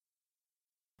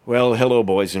Well, hello,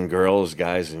 boys and girls,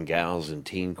 guys and gals, and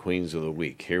teen queens of the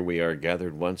week. Here we are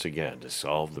gathered once again to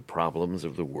solve the problems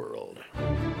of the world.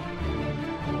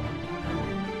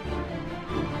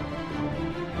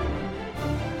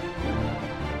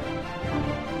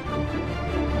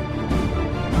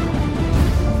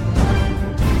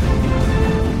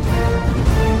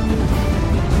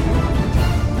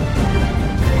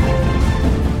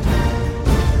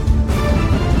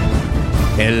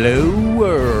 Hello,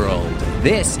 world.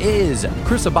 This is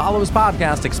Chris Abalo's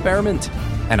podcast experiment,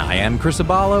 and I am Chris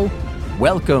Abalo.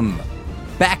 Welcome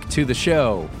back to the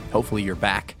show. Hopefully you're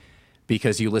back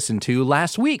because you listened to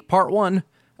last week, part one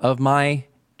of my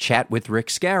chat with Rick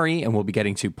Scarry, and we'll be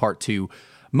getting to part two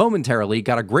momentarily.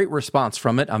 Got a great response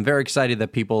from it. I'm very excited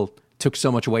that people took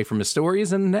so much away from his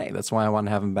stories, and hey, that's why I want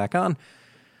to have him back on.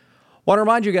 Want to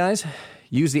remind you guys,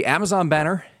 use the Amazon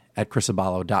banner at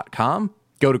chrisabalo.com.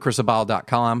 Go to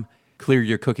chrisabalo.com, clear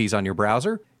your cookies on your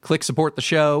browser, click support the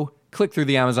show, click through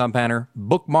the Amazon banner,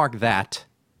 bookmark that,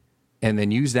 and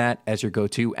then use that as your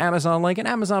go-to Amazon link. And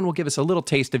Amazon will give us a little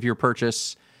taste of your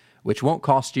purchase, which won't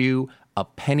cost you a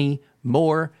penny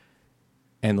more.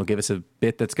 And they'll give us a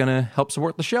bit that's going to help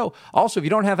support the show. Also, if you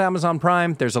don't have Amazon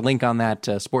Prime, there's a link on that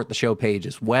support the show page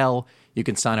as well. You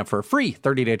can sign up for a free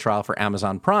 30-day trial for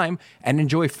Amazon Prime and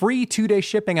enjoy free 2-day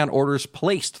shipping on orders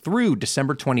placed through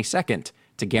December 22nd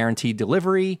to guaranteed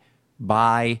delivery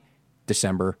by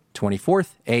December 24th,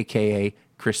 a.k.a.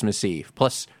 Christmas Eve.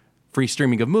 Plus, free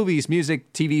streaming of movies,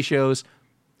 music, TV shows,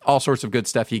 all sorts of good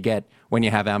stuff you get when you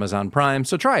have Amazon Prime.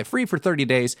 So try it free for 30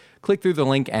 days. Click through the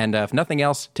link, and if nothing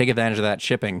else, take advantage of that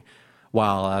shipping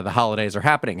while the holidays are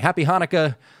happening. Happy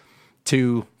Hanukkah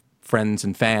to friends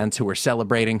and fans who are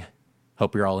celebrating.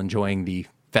 Hope you're all enjoying the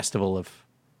Festival of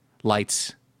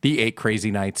Lights, the 8 Crazy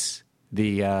Nights,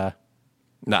 I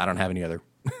don't have any other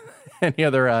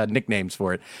nicknames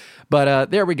for it. But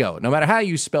there we go. No matter how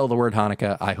you spell the word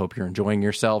Hanukkah, I hope you're enjoying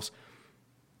yourselves.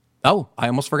 Oh, I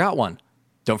almost forgot one.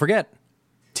 Don't forget,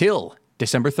 till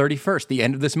December 31st, the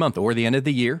end of this month or the end of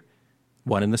the year,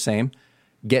 one and the same,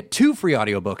 get 2 free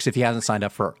audiobooks if you haven't signed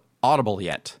up for Audible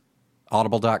yet.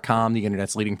 Audible.com, the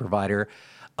internet's leading provider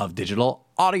of digital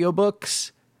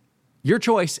audiobooks. Your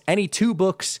choice, any 2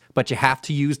 books, but you have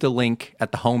to use the link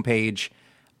at the homepage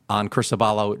on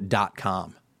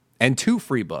chrisabalo.com. And 2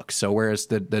 free books. So whereas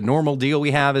the normal deal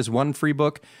we have is 1 free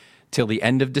book till the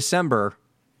end of December,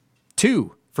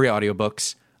 2 free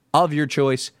audiobooks of your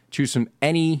choice. Choose from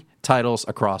any titles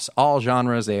across all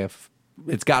genres.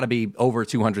 It's got to be over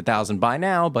 200,000 by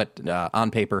now, but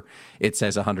on paper it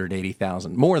says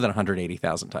 180,000, more than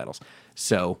 180,000 titles.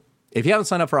 So if you haven't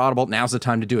signed up for Audible, now's the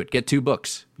time to do it. Get 2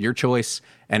 books, your choice,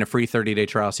 and a free 30-day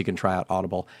trial so you can try out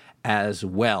Audible as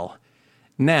well.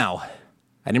 Now,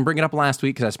 I didn't bring it up last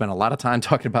week because I spent a lot of time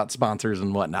talking about sponsors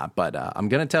and whatnot, but I'm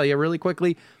going to tell you really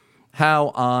quickly how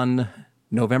on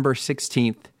November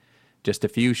 16th, just a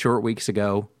few short weeks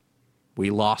ago, we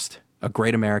lost a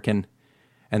great American,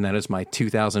 and that is my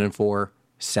 2004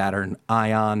 Saturn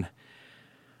Ion.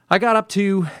 I got up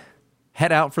to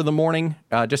head out for the morning,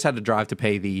 just had to drive to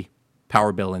pay the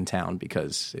power bill in town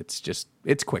because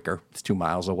it's quicker. It's 2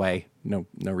 miles away. No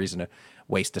reason to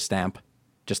waste a stamp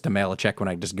just to mail a check when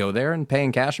I just go there and pay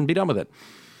in cash and be done with it.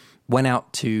 Went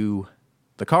out to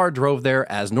the car, drove there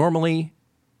as normally.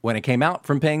 When it came out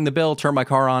from paying the bill, turned my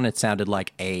car on, it sounded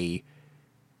like a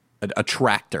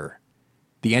tractor.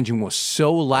 The engine was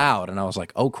so loud, and I was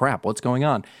like, oh, crap, what's going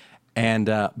on? And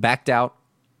backed out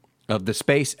of the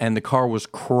space, and the car was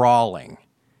crawling.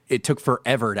 It took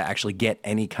forever to actually get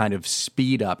any kind of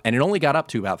speed up, and it only got up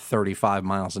to about 35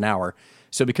 miles an hour.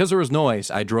 So because there was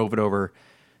noise, I drove it over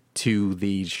to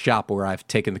the shop where I've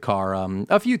taken the car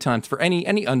a few times for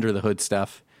any under-the-hood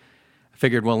stuff. I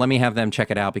figured, well, let me have them check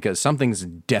it out because something's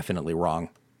definitely wrong.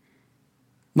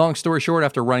 Long story short,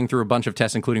 after running through a bunch of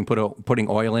tests, including putting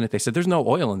oil in it, they said, there's no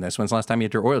oil in this. When's the last time you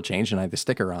had your oil changed? And I had the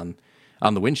sticker on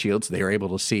the windshield, so they were able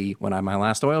to see when I had my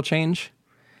last oil change.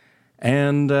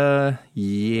 And,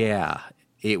 yeah,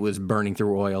 it was burning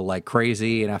through oil like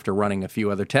crazy. And after running a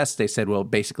few other tests, they said, well,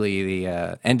 basically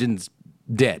the engine's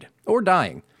dead or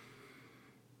dying.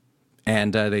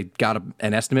 And they got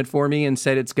an estimate for me and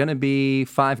said it's going to be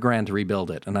 $5,000 to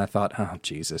rebuild it. And I thought, oh,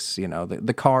 Jesus,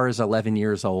 the car is 11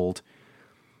 years old.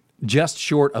 Just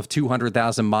short of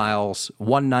 200,000 miles,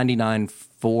 199,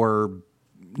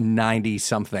 490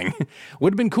 something.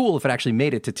 Would have been cool if it actually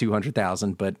made it to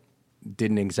 200,000, but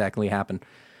didn't exactly happen.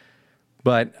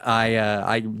 But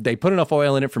they put enough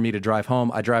oil in it for me to drive home.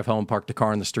 I drive home, parked the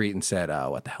car in the street, and said,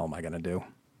 what the hell am I going to do?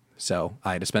 So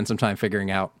I had to spend some time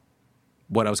figuring out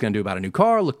what I was going to do about a new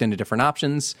car, looked into different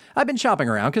options. I've been shopping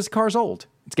around because the car's old.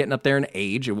 It's getting up there in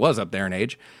age. It was up there in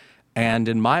age and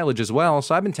in mileage as well.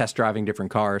 So I've been test driving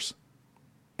different cars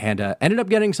and ended up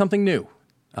getting something new,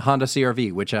 a Honda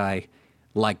CR-V, which I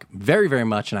like very, very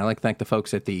much. And I like to thank the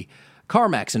folks at the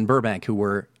CarMax in Burbank who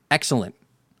were excellent.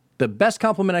 The best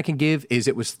compliment I can give is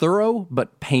it was thorough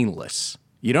but painless.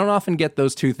 You don't often get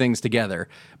those two things together,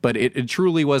 but it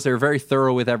truly was. They were very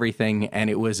thorough with everything, and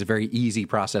it was a very easy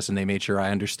process, and they made sure I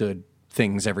understood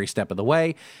things every step of the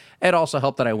way. It also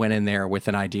helped that I went in there with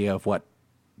an idea of what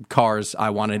cars I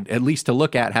wanted at least to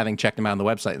look at, having checked them out on the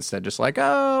website instead, just like,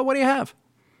 oh, what do you have?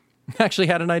 I actually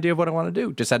had an idea of what I want to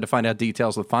do. Just had to find out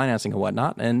details with financing and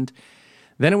whatnot, and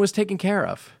then it was taken care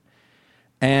of.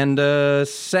 And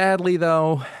sadly,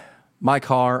 though, my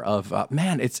car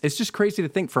it's just crazy to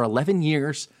think for 11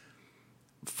 years,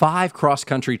 5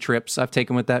 cross-country trips I've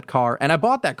taken with that car. And I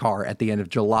bought that car at the end of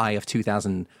July of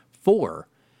 2004,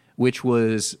 which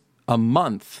was a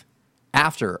month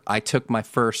after I took my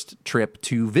first trip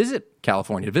to visit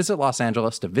California, to visit Los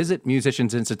Angeles, to visit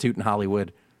Musicians Institute in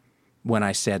Hollywood, when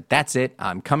I said, that's it,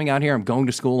 I'm coming out here, I'm going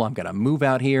to school, I'm going to move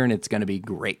out here, and it's going to be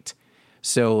great.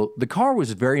 So the car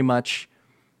was very much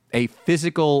a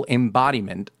physical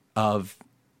embodiment of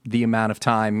the amount of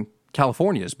time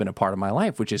California has been a part of my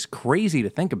life, which is crazy to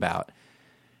think about.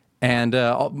 And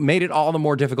made it all the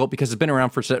more difficult because it's been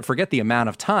around for, forget the amount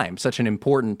of time, such an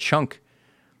important chunk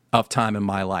of time in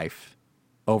my life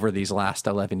over these last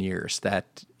 11 years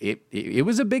that it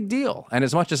was a big deal. And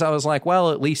as much as I was like,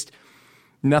 well, at least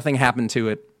nothing happened to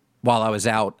it while I was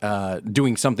out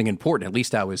doing something important. At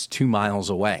least I was 2 miles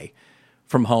away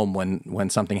from home when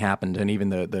something happened, and even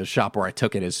the shop where I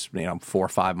took it is 4 or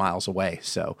 5 miles away.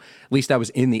 So at least I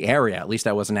was in the area. At least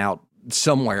I wasn't out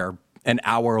somewhere an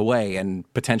hour away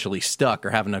and potentially stuck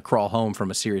or having to crawl home from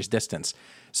a serious distance.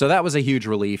 So that was a huge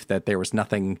relief that there was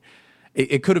nothing.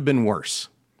 It could have been worse.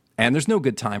 And there's no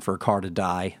good time for a car to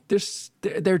die.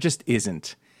 There just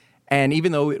isn't. And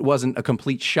even though it wasn't a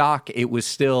complete shock, it was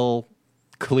still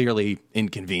clearly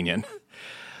inconvenient.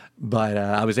 But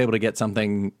I was able to get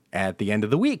something at the end of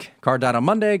the week. Car died on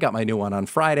Monday, got my new one on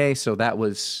Friday, so that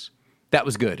was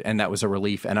good, and that was a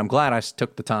relief. And I'm glad I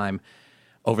took the time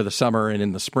over the summer and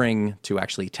in the spring to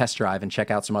actually test drive and check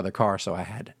out some other cars, so I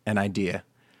had an idea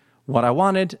what I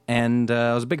wanted, and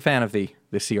I was a big fan of the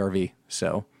CR-V,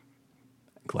 so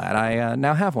glad I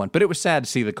now have one. But it was sad to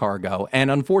see the car go, and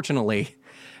unfortunately,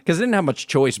 because I didn't have much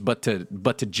choice but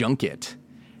to junk it,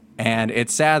 and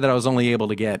it's sad that I was only able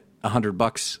to get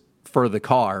 $100 for the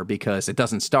car because it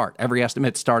doesn't start. Every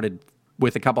estimate started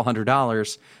with a couple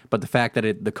 $100, but the fact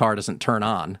that the car doesn't turn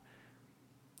on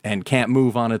and can't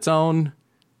move on its own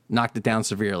knocked it down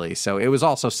severely. So it was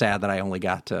also sad that I only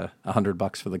got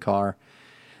 $100 for the car.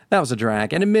 That was a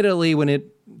drag. And admittedly, when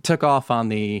it took off on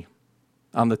the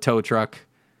tow truck,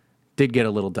 did get a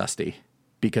little dusty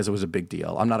because it was a big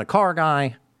deal. I'm not a car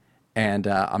guy, and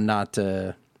I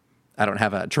don't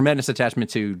have a tremendous attachment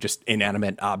to just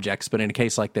inanimate objects, but in a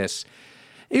case like this,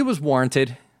 it was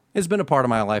warranted. It's been a part of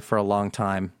my life for a long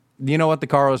time. You know what? The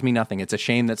car owes me nothing. It's a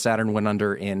shame that Saturn went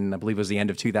under in, I believe it was the end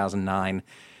of 2009,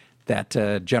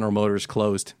 that General Motors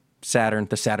closed Saturn,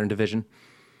 the Saturn division.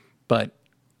 But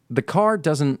the car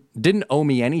didn't owe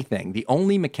me anything. The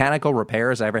only mechanical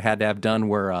repairs I ever had to have done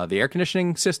were the air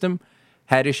conditioning system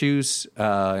had issues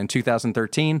in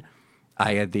 2013.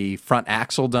 I had the front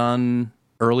axle done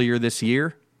earlier this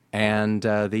year, and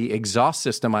the exhaust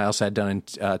system I also had done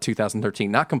in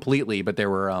 2013. Not completely, but there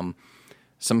were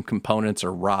some components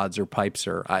or rods or pipes,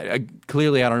 or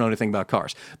clearly I don't know anything about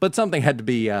cars, but something had to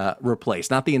be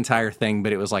replaced. Not the entire thing,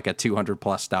 but it was like a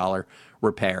 $200+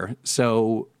 repair.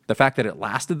 So the fact that it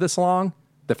lasted this long,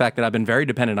 the fact that I've been very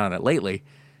dependent on it lately,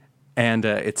 and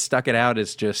it stuck it out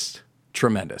is just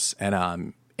tremendous. And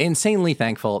I'm insanely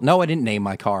thankful. No, I didn't name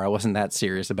my car. I wasn't that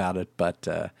serious about it, but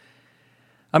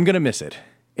I'm going to miss it.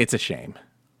 It's a shame.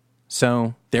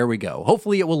 So there we go.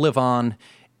 Hopefully it will live on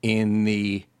in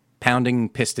the pounding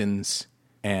pistons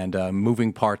and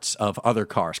moving parts of other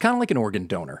cars, kind of like an organ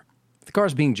donor. If the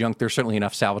car's being junked, there's certainly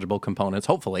enough salvageable components,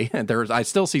 hopefully. I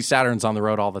still see Saturns on the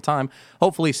road all the time.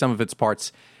 Hopefully some of its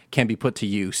parts can be put to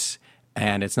use,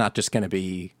 and it's not just going to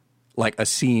be like a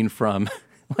scene from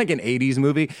like an 80s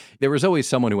movie. There was always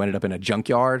someone who ended up in a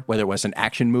junkyard, whether it was an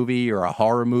action movie or a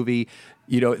horror movie.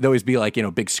 There'd always be like,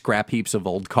 big scrap heaps of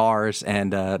old cars.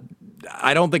 And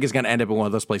I don't think it's going to end up in one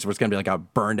of those places where it's going to be like a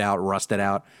burned out, rusted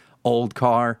out old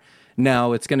car.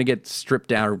 No, it's going to get stripped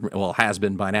down. Well, has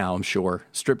been by now, I'm sure.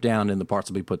 Stripped down and the parts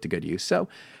will be put to good use. So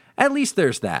at least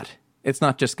there's that. It's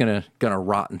not just going to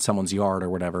rot in someone's yard or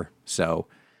whatever. So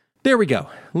there we go.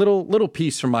 Little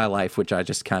piece from my life, which I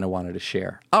just kind of wanted to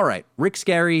share. All right. Rick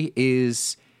Scary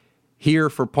is here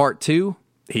for part 2.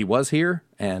 he was here,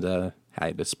 and I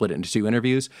had to split it into 2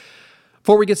 interviews.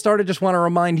 Before we get started, just want to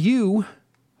remind you,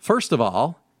 first of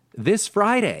all, this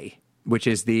Friday, which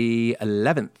is the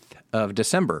 11th of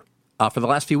December, for the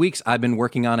last few weeks, I've been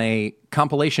working on a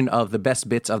compilation of the best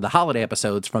bits of the holiday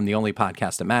episodes from the only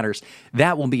podcast that matters.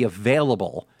 That will be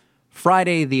available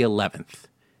Friday the 11th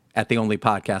at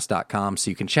theonlypodcast.com, so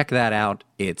you can check that out.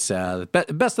 It's the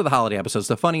best of the holiday episodes,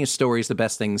 the funniest stories, the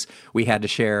best things we had to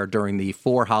share during the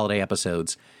 4 holiday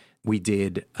episodes we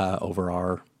did over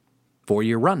our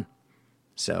 4-year run.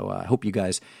 So I hope you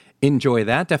guys enjoy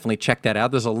that. Definitely check that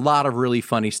out. There's a lot of really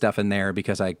funny stuff in there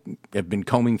because I have been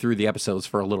combing through the episodes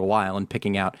for a little while and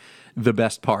picking out the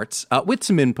best parts with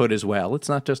some input as well. It's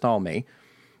not just all me,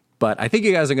 but I think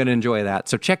you guys are going to enjoy that.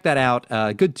 So check that out.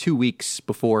 A good 2 weeks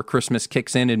before Christmas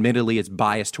kicks in. Admittedly, it's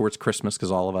biased towards Christmas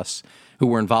because all of us who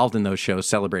were involved in those shows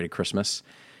celebrated Christmas.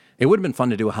 It would have been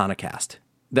fun to do a Hanukkah.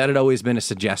 That had always been a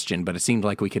suggestion, but it seemed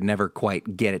like we could never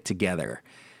quite get it together.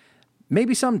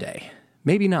 Maybe someday.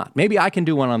 Maybe not. Maybe I can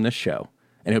do one on this show,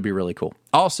 and it'll be really cool.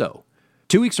 Also,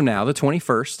 2 weeks from now, the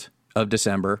 21st of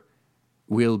December,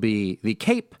 will be the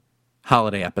Cape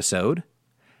holiday episode.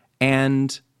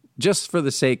 And just for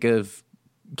the sake of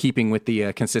keeping with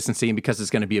the consistency, and because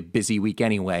it's going to be a busy week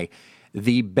anyway,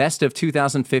 the Best of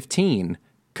 2015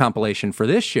 compilation for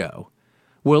this show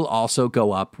will also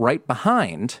go up right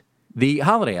behind the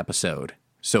holiday episode.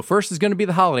 So first is going to be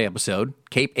the holiday episode,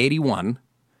 Cape 81,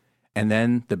 and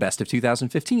then the Best of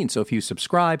 2015. So if you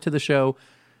subscribe to the show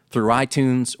through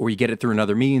iTunes or you get it through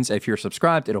another means, if you're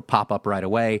subscribed, it'll pop up right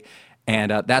away.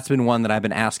 And that's been one that I've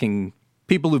been asking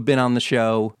people who've been on the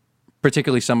show,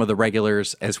 particularly some of the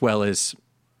regulars, as well as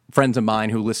friends of mine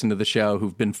who listen to the show,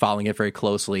 who've been following it very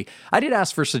closely. I did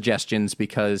ask for suggestions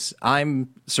because I'm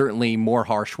certainly more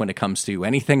harsh when it comes to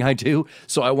anything I do.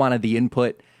 So I wanted the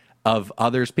input of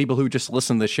others, people who just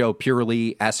listen to the show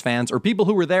purely as fans, or people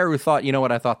who were there who thought, you know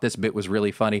what, I thought this bit was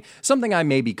really funny, something I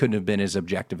maybe couldn't have been as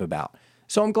objective about.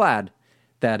 So I'm glad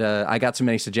that I got so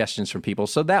many suggestions from people.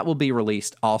 So that will be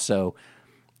released also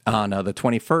on the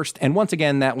 21st. And once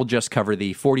again, that will just cover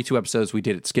the 42 episodes we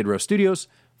did at Skid Row Studios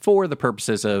for the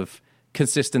purposes of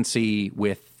consistency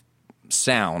with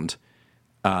sound.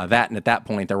 And at that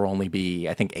point, there will only be,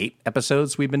 I think, 8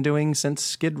 episodes we've been doing since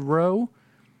Skid Row.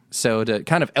 So to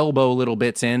kind of elbow little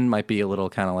bits in might be a little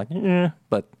kind of like,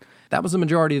 but that was the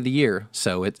majority of the year.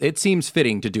 So it seems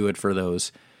fitting to do it for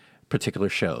those particular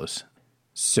shows.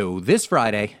 So this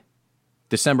Friday,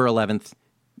 December 11th,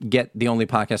 get the Only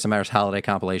Podcast That Matters holiday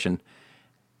compilation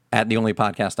at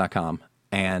theonlypodcast.com.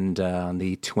 And on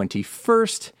the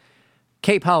 21st,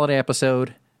 Cape holiday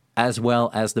episode, as well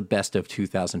as the Best of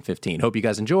 2015. Hope you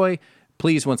guys enjoy.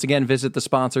 Please, once again, visit the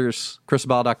sponsors,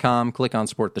 chrisabala.com, click on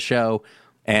Support the Show.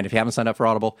 And if you haven't signed up for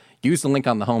Audible, use the link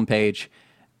on the homepage.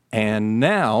 And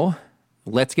now,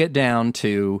 let's get down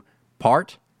to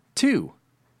part 2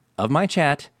 of my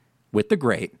chat with the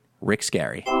great Rick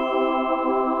Scarry.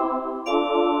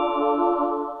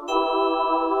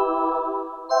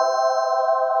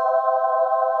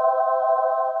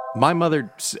 My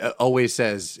mother always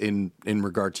says in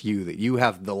regard to you that you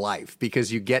have the life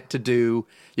because you get to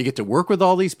work with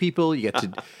all these people, you get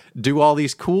to do all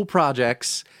these cool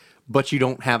projects, but you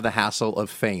don't have the hassle of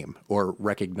fame or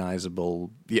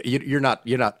recognizable. You're not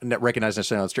recognized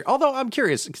necessarily on the street. Although I'm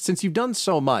curious, since you've done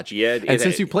so much,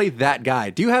 since you played that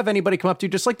guy, do you have anybody come up to you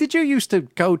just like, did you used to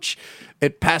coach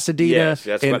at Pasadena?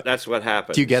 Yes, that's what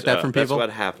happens. Do you get that from people? That's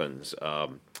what happens.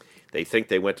 They think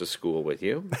they went to school with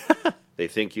you. They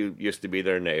think you used to be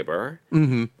their neighbor.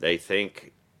 Mm-hmm. They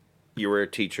think you were a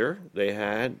teacher they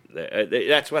had.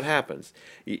 That's what happens.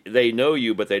 They know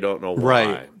you, but they don't know why.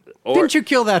 Right. Didn't you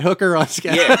kill that hooker on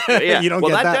Skype? Yeah. You don't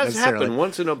get that does happen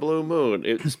once in a blue moon,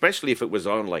 especially if it was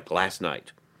on like last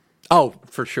night. Oh,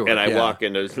 for sure. And I walk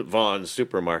into Vaughn's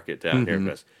supermarket down here and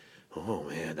goes, oh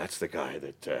man, that's the guy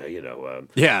that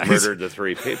murdered the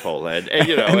 3 people, and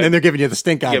then they're giving you the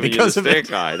stink eye because of it.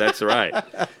 Stink eye. That's right.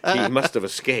 He must have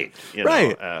escaped.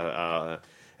 Right.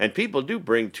 And people do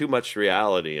bring too much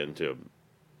reality into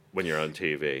when you're on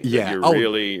TV. Yeah. You're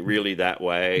really, really that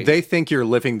way. They think you're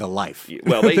living the life.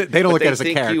 Well, they don't look at it as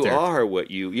a character. You are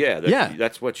what you.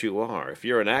 That's what you are. If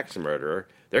you're an axe murderer,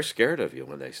 they're scared of you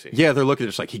when they see you. Yeah, they're looking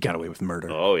just like, he got away with murder.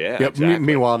 Oh, yeah, yep. Exactly.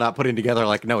 Meanwhile, not putting together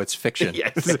like, no, it's fiction.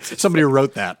 Yes. Somebody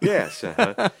wrote that. Yes.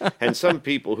 And some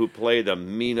people who play the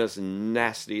meanest,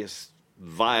 nastiest,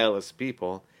 vilest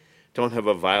people don't have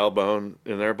a vile bone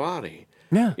in their body.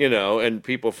 Yeah. And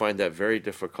people find that very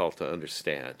difficult to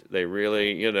understand. They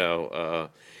really,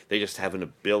 they just have an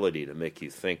ability to make you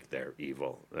think they're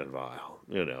evil and vile,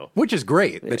 Which is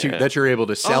great that you're able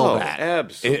to sell that.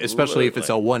 Absolutely. Especially if it's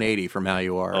a 180 from how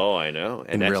you are. Oh, I know.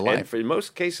 In real life. And for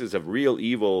most cases of real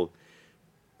evil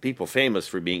people famous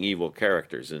for being evil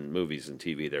characters in movies and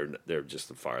TV, they're just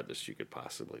the farthest you could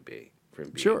possibly be from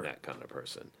being that kind of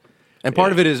person. And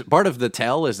part of the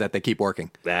tell is that they keep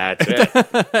working. That's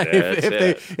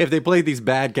it. If they played these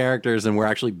bad characters and were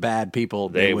actually bad people,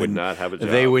 they would not have a job.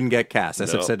 They wouldn't get cast.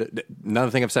 As I've said,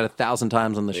 another thing I've said 1,000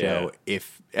 times on the show: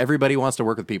 if everybody wants to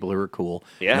work with people who are cool,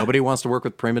 nobody wants to work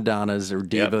with prima donnas or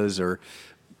divas or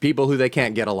people who they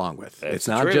can't get along with. It's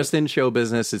not just in show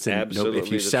business. It's in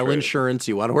if you sell insurance,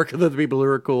 you want to work with other people who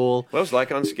are cool. Well, it's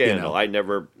like on Scandal. I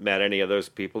never met any of those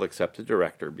people except the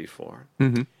director before,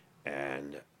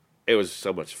 and it was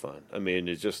so much fun. I mean,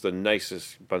 it's just the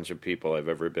nicest bunch of people I've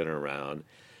ever been around.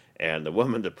 And the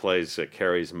woman that plays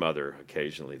Carrie's mother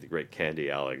occasionally, the great Candy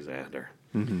Alexander,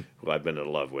 who I've been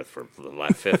in love with for the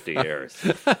last 50 years.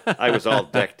 I was all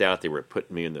decked out. They were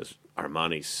putting me in this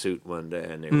Armani suit one day,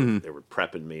 and they were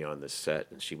prepping me on the set.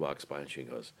 And she walks by and she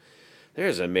goes,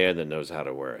 "There's a man that knows how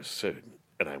to wear a suit."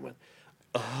 And I went,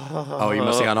 "Oh, you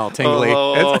must have gone all tingly."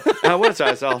 I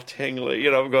was all tingly.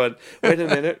 I'm going, wait a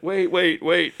minute, wait,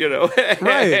 right.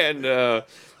 And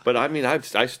but I mean, I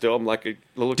still am like a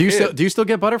little kid. Do you still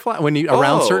get butterfly when you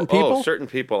around certain people? Oh, certain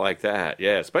people like that,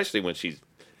 yeah. Especially when she's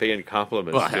paying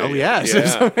compliments. Well, hell yes.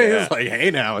 It's like,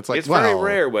 hey, now it's like it's very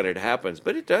rare when it happens,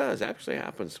 but it does actually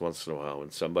happens once in a while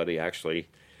when somebody actually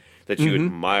that you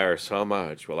admire so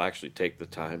much will actually take the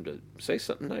time to say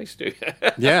something nice to you.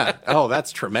 Yeah. Oh,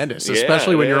 that's tremendous.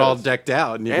 Especially when you're all decked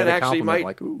out and you get a compliment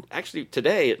like, ooh. Actually,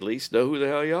 today at least know who the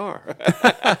hell you are.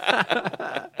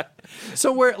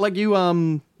 So where, like you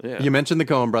mentioned the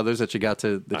Coen brothers that you got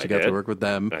to work with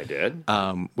them. I did.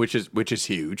 Which is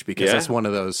huge because that's one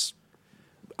of those.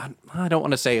 I don't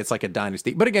want to say it's like a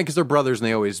dynasty, but again, because they're brothers and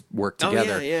they always work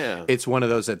together. Oh, yeah. It's one of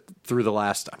those that through the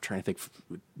last, I'm trying to think,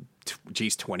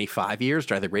 25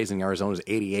 years. I think Raising Arizona was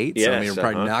 88. Yes, so I mean, we're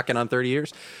probably knocking on 30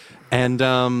 years. And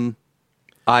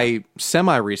I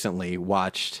semi-recently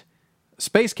watched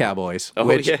Space Cowboys,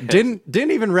 which didn't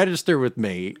even register with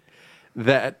me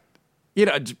that,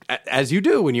 as you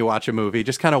do when you watch a movie,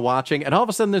 just kind of watching, and all of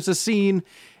a sudden there's a scene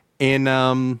in...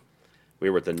 we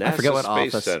were at the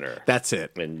NASA Space Center. That's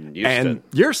it. In Houston. And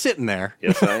you're sitting there.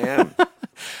 Yes, I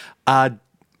am.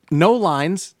 No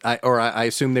lines, I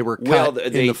assume they were cut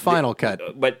in the final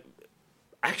cut. But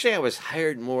actually, I was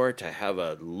hired more to have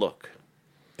a look.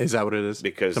 Is that what it is?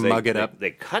 Because to mug it up?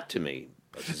 They cut to me.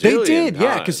 They did,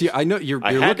 yeah, because I know you're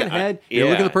looking ahead. You're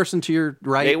looking at the person to your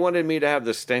right. They wanted me to have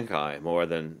the stink eye more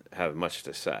than have much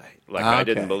to say. Like, I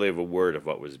didn't believe a word of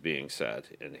what was being said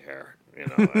in here.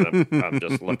 And I'm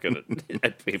just looking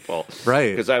at people.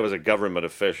 Right. Because I was a government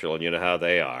official, and you know how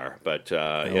they are. But,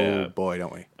 oh, boy,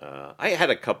 don't we. I had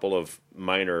a couple of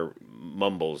minor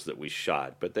mumbles that we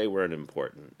shot, but they weren't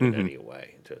important in any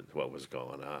way to what was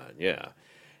going on. Yeah.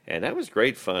 And that was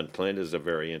great fun. Clint is a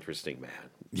very interesting man.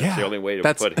 That's the only way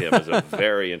to put him is a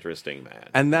very interesting man.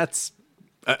 And that's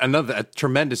a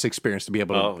tremendous experience to be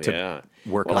able to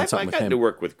work on something with him. I got to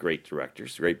work with great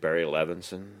directors, great Barry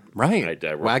Levinson. Right.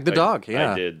 Wag the Dog,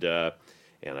 yeah. I did,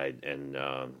 and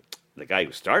the guy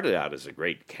who started out as a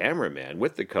great cameraman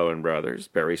with the Coen brothers,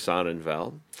 Barry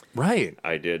Sonnenfeld. Right.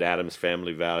 I did Addams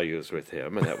Family Values with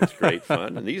him, and that was great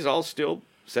fun. And these all still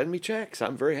send me checks.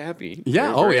 I'm very happy.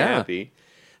 Yeah, very happy.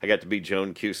 I got to be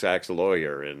Joan Cusack's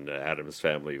lawyer in Addams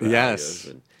Family Values. Yes.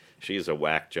 And she's a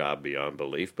whack job beyond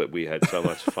belief, but we had so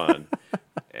much fun.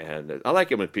 And I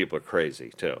like it when people are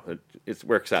crazy, too. It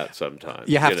works out sometimes.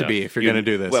 You have to be if you're going to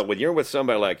do this. Well, when you're with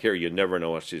somebody like here, you never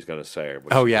know what she's going to say or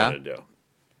what she's going to do.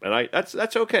 And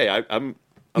that's okay.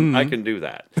 I can do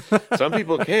that. Some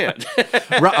people can't.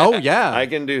 Oh, yeah. I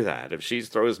can do that. If she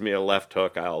throws me a left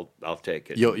hook, I'll take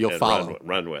it. You'll follow.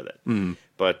 Run with it.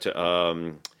 But,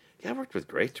 I worked with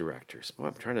great directors. Well,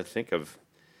 I'm trying to think of...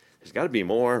 There's got to be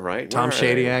more, right? Tom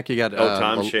Shadyac, you got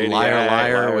Tom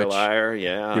Shadyac, Liar,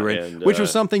 yeah. Which was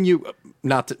something you,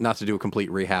 not to do a complete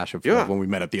rehash of when we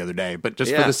met up the other day, but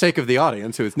just for the sake of the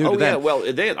audience who is new to that. Oh,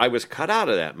 yeah, well, I was cut out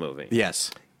of that movie. Yes.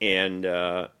 And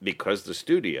because the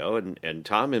studio and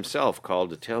Tom himself called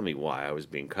to tell me why I was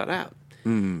being cut out.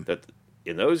 That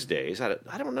in those days, I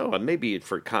don't know, maybe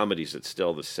for comedies it's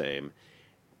still the same,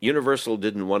 Universal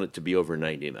didn't want it to be over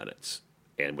 90 minutes.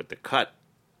 And with the cut,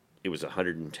 it was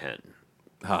 110.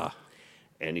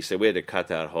 And he said we had to cut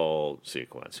that whole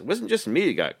sequence. It wasn't just me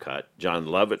that got cut. John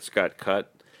Lovitz got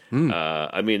cut.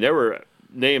 I mean, there were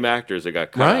name actors that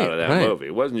got cut out of that movie.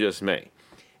 It wasn't just me.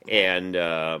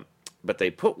 And but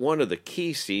they put one of the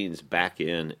key scenes back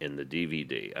in the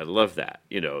DVD. I love that.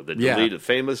 You know, the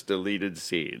famous deleted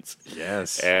scenes.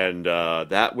 Yes. And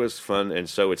that was fun. And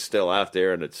so it's still out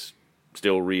there, and it's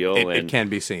still real. It can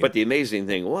be seen. But the amazing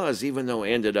thing was, even though I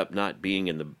ended up not being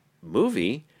in the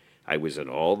movie, I was in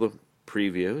all the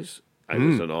previews. I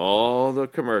was in all the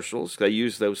commercials. They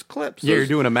used those clips. Yeah, you're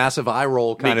doing a massive eye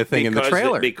roll kind of thing in the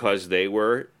trailer. Because they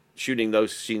were shooting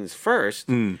those scenes first,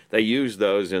 they used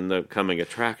those in the coming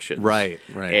attractions. Right.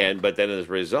 But then as a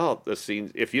result, the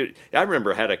scenes. I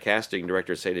remember I had a casting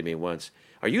director say to me once,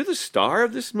 "Are you the star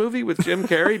of this movie with Jim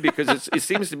Carrey? Because it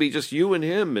seems to be just you and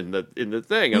him in the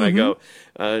thing." And I go,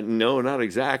 "No, not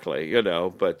exactly." You know,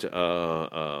 but.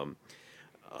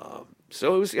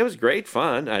 So it was great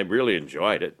fun. I really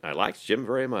enjoyed it. I liked Jim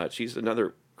very much. He's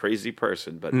another crazy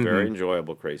person, but very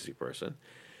enjoyable crazy person.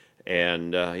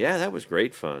 And that was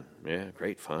great fun. Yeah,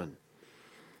 great fun.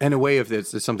 And a way of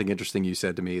this is something interesting you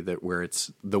said to me that where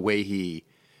it's the way he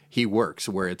works,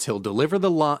 where it's he'll deliver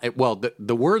the line. Well,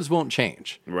 the words won't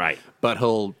change, right? But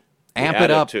he'll amp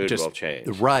it up. The attitude will change,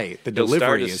 right? The delivery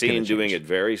start a is scene doing it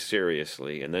very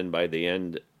seriously, and then by the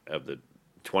end of the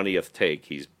 20th take,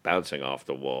 he's bouncing off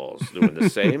the walls, doing the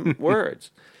same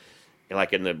words.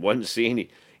 Like in the one scene,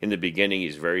 in the beginning,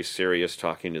 he's very serious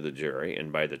talking to the jury,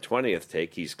 and by the 20th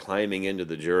take, he's climbing into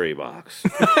the jury box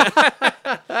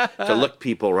to look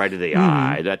people right in the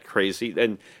eye. That crazy.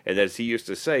 And as he used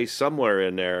to say, somewhere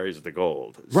in there is the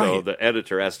gold. So Right. the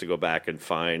editor has to go back and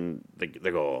find the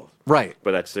gold. Right.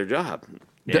 But that's their job.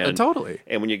 Totally.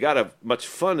 And when you got as much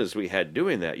fun as we had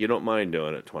doing that, you don't mind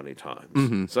doing it 20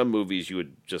 times. Some movies you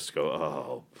would just go,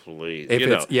 "Oh, please." If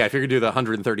you're gonna do the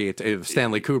 138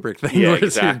 Stanley Kubrick thing, where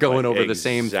you're going over the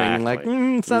same thing, like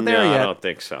it's not there yet. I don't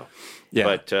think so. Yeah.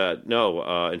 But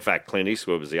no, in fact, Clint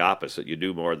Eastwood was the opposite. You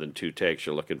do more than 2 takes,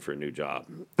 you're looking for a new job.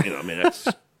 You know, I mean, that's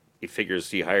he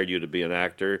figures he hired you to be an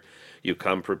actor. You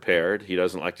come prepared. He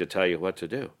doesn't like to tell you what to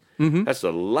do. That's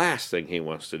the last thing he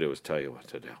wants to do is tell you what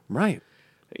to do. Right.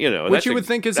 You know, which you would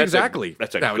think is exactly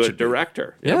that's a good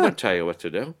director. Yeah, I won't tell you what to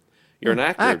do. You're an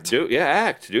actor. Act.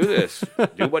 Act. Do this.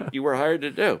 Do what you were hired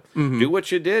to do. Do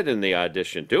what you did in the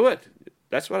audition. Do it.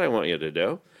 That's what I want you to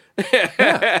do.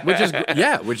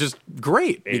 which is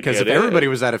great because if everybody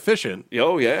was that efficient,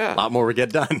 a lot more would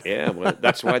get done. Well,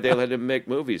 that's why they let him make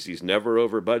movies. He's never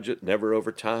over budget, never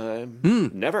over time,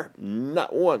 never,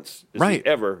 not once has he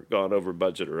ever gone over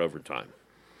budget or over time.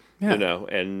 You know,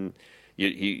 and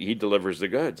he delivers the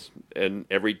goods, and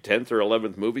every 10th or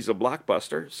 11th movie's a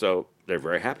blockbuster, so they're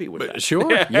very happy with that.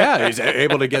 Sure, yeah, he's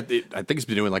able to get. I think he's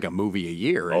been doing like a movie a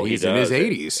year, and he's in his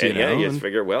 80s. You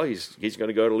figure, well, he's going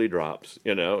to go till he drops.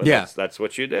 You know, and that's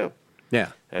what you do. Yeah,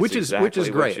 that's which is what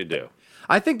great. You do.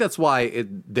 I think that's why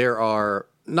there are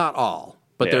not all,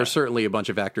 but there are certainly a bunch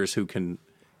of actors who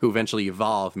eventually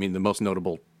evolve. I mean, the most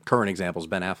notable current example is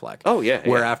Ben Affleck. Oh yeah,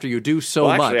 where after you do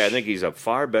much, I think he's a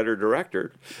far better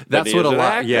director. That's what a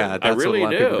lot. Yeah, that's I really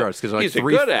what a lot of people regard. Because he's a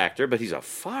good actor, but he's a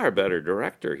far better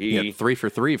director. He 3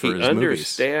 for 3 for his movies. He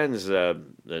understands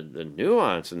the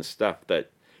nuance and stuff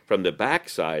that from the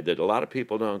backside that a lot of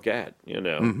people don't get. You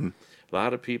know, a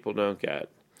lot of people don't get.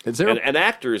 And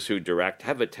actors who direct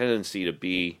have a tendency to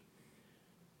be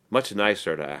much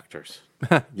nicer to actors.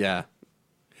 Yeah,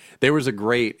 there was a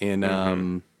great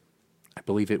in. I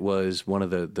believe it was one of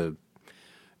the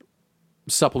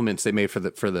supplements they made for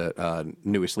the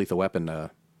newest Lethal Weapon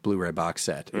Blu-ray box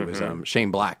set. It was Shane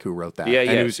Black who wrote that. Yeah,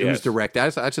 and it was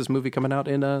directed. That's his movie coming out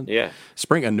in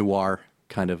spring, a noir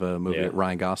kind of a movie.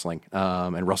 Ryan Gosling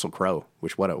and Russell Crowe.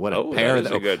 Which what a pair!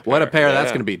 What a pair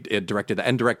that's going to be. It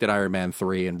directed Iron Man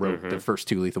 3 and wrote the first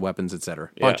 2 Lethal Weapons, etc.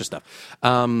 Bunch of stuff.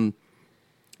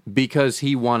 Because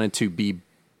he wanted to be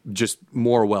just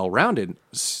more well-rounded.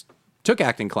 Took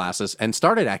acting classes and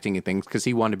started acting in things because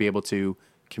he wanted to be able to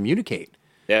communicate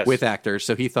with actors.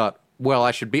 So he thought, well,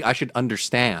 I should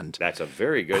understand. That's a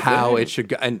very good how thing. It should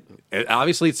go, and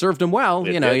obviously it served him well.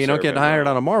 You don't get hired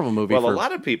on a Marvel movie. Well, for a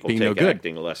lot of people being take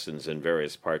acting lessons in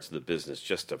various parts of the business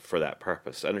just for that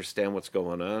purpose. Understand what's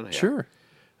going on here. Sure.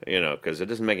 Because it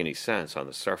doesn't make any sense on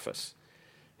the surface.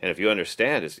 And if you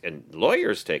understand, and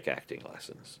lawyers take acting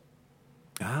lessons.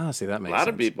 See, that makes sense. A lot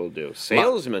of people do.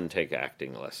 Salesmen take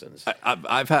acting lessons.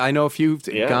 I know a few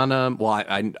gone.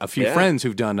 A few friends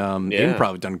who've done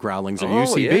improv, done Growlings or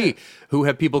UCB, who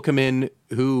have people come in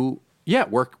who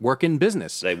work in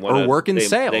business or work in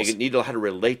sales. They need to know how to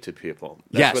relate to people.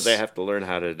 That's what they have to learn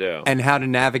how to do, and how to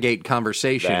navigate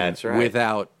conversation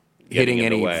without hitting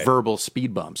any verbal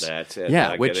speed bumps. That's it.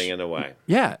 Yeah, getting in the way.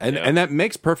 Yeah, and that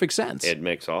makes perfect sense. It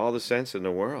makes all the sense in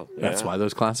the world. That's why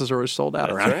those classes are always sold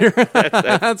out around here.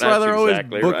 That's why they're always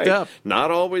booked up. Not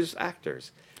always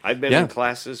actors. I've been Yeah. in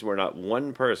classes where not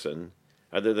one person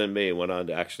other than me went on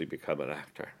to actually become an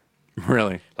actor.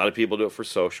 Really? A lot of people do it for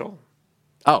social,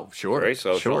 Oh, sure. very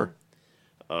social,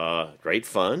 Sure. great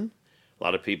fun. A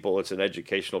lot of people, it's an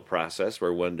educational process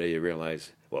where one day you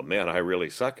realize, well, man, I really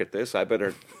suck at this. I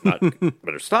better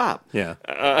better stop. Yeah.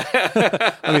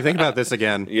 Let me think about this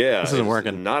again. Yeah, This isn't it's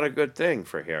working. Not a good thing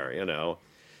for here,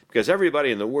 because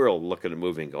everybody in the world look at a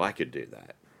movie and go, I could do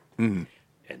that. Mm-hmm.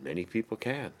 And many people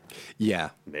can. Yeah.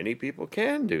 Many people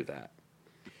can do that.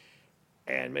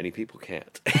 And many people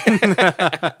can't.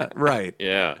 Right.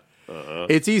 Yeah.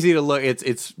 It's easy to look.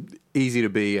 It's easy to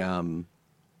be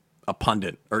a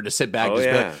pundit or to sit back and Oh, just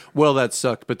be yeah. like, well, that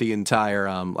sucked. But the entire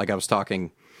like I was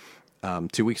talking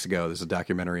 2 weeks ago, there's a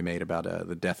documentary made about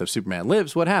the death of Superman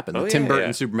Lives. What happened? Oh, The Tim yeah, Burton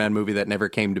yeah. Superman movie that never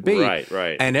came to be.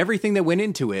 Right. And everything that went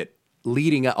into it,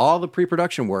 leading up, all the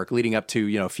pre-production work leading up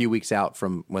to a few weeks out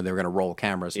from when they were going to roll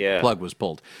cameras. Yeah. The plug was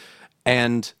pulled,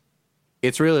 and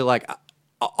it's really like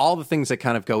all the things that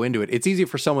kind of go into it. It's easy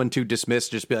for someone to dismiss,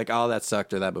 just be like, "Oh, that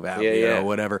sucked," or "That movie," Yeah.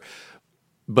 whatever.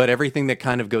 But everything that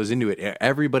kind of goes into it,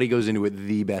 everybody goes into it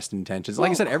the best intentions.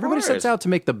 Like I said, of everybody sets course. out to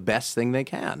make the best thing they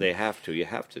can. They have to. You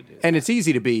have to do that. And it's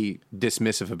easy to be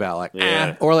dismissive about like,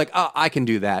 Yeah. or like, oh, I can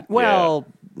do that. Well,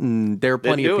 there are Then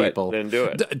plenty do of it. people. Then do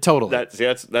it. Totally.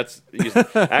 That's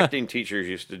acting teachers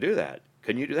used to do that.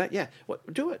 Can you do that? Yeah.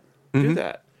 What? Do it. Mm-hmm. Do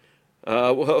that.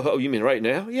 Well, you mean right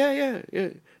now? Yeah.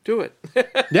 Do it.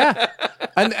 Yeah.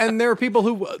 And there are people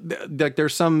who, like,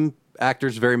 there's some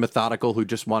actors very methodical who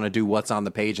just want to do what's on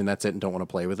the page and that's it and don't want to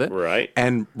play with it. Right.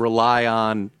 And rely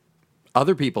on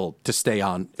other people to stay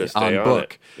on stay on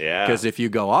book. it. Yeah. Because if you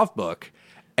go off book,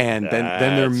 and then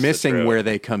they're That's the missing truth. where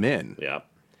they come in. Yeah.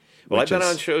 Well, I've Which been is-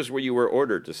 on shows where you were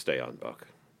ordered to stay on book,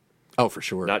 Oh, for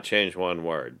sure. not change one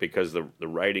word, because the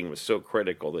writing was so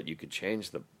critical that you could change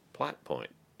the plot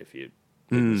point if you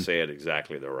didn't say it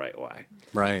exactly the right way.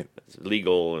 Right. It's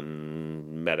legal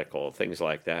and medical, things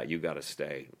like that. You got to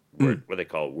stay. What they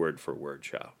call word for word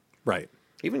show. Right.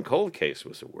 Even Cold Case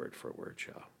was a word for word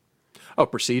show. Oh,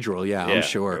 procedural. Yeah, I'm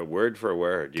sure. Word for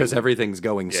word. Because everything's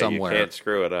going Yeah, somewhere. you can't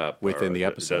screw it up within or the it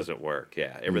episode. doesn't work.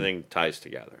 Yeah, everything ties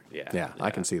together. Yeah, Yeah,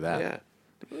 I can see that.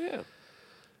 Yeah.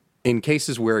 In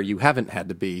cases where you haven't had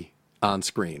to be on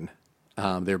screen,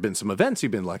 there have been some events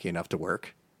you've been lucky enough to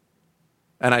work.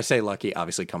 And I say lucky,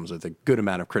 obviously comes with a good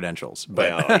amount of credentials.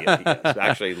 But Well, yeah,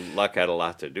 actually, luck had a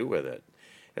lot to do with it.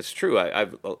 It's true.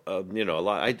 I've a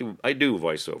lot. I do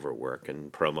voiceover work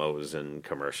and promos and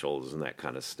commercials and that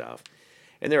kind of stuff.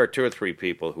 And there are 2 or 3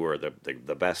 people who are the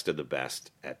best of the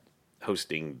best at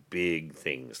hosting big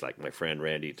things, like my friend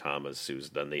Randy Thomas, who's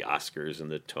done the Oscars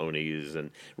and the Tonys,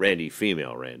 and Randy,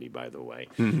 female Randy, by the way,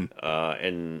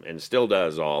 and still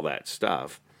does all that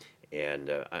stuff. And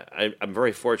I'm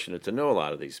very fortunate to know a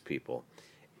lot of these people.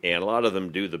 And a lot of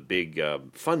them do the big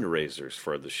fundraisers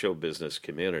for the show business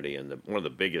community. And one of the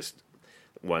biggest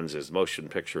ones is Motion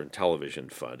Picture and Television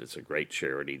Fund. It's a great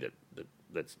charity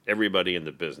that's everybody in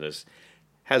the business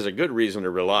has a good reason to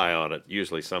rely on it,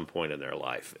 usually some point in their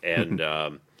life. And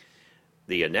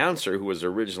the announcer who was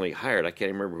originally hired, I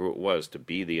can't remember who it was, to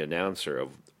be the announcer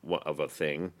of a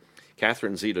thing,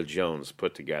 Catherine Zeta-Jones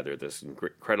put together this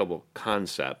incredible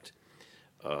concept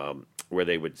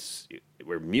where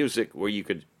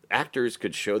actors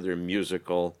could show their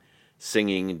musical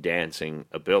singing, dancing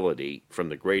ability from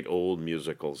the great old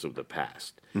musicals of the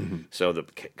past. So the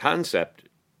concept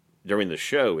during the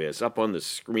show is up on the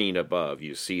screen above,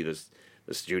 you see this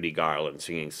Judy Garland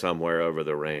singing Somewhere Over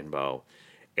the Rainbow.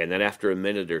 And then after a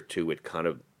minute or two, it kind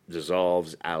of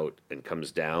dissolves out and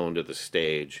comes down to the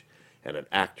stage, and an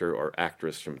actor or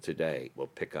actress from today will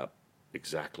pick up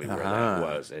exactly where that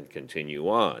was and continue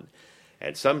on.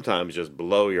 And sometimes just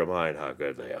blow your mind how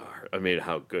good they are. I mean,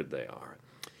 how good they are.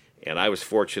 And I was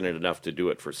fortunate enough to do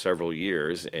it for several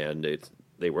years, and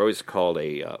they were always called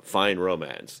a fine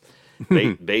romance,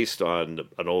 based on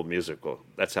an old musical.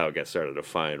 That's how it got started, a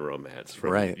fine romance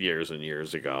from years and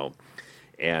years ago.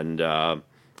 And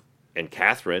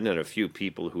Catherine and a few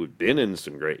people who had been in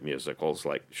some great musicals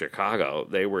like Chicago,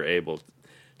 they were able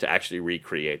to actually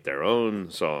recreate their own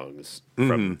songs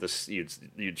from the.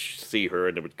 You'd see her,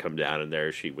 and it would come down, and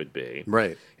there she would be.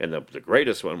 Right. And the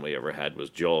greatest one we ever had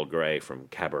was Joel Grey from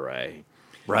Cabaret.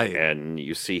 Right. And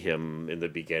you see him in the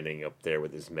beginning up there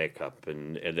with his makeup,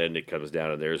 and then it comes down,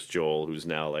 and there's Joel, who's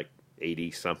now like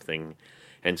 80-something,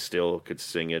 and still could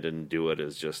sing it and do it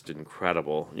is just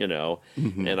incredible,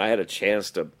 And I had a chance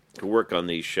to work on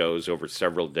these shows over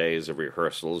several days of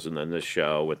rehearsals, and then this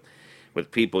show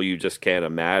with people you just can't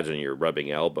imagine. You're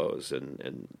rubbing elbows,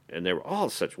 and they were all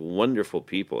such wonderful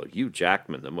people. Hugh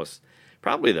Jackman,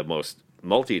 probably the most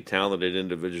multi-talented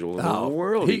individual in the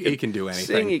world. He can do anything.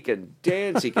 Sing, he can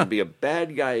dance, he can be a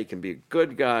bad guy, he can be a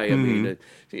good guy. I mean,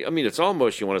 it's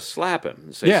almost you want to slap him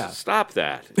and say, "Stop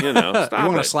that!" You know, stop you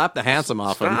want it. to slap the handsome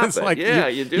off him. Stop It's it. like, Yeah,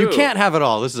 you do. You can't have it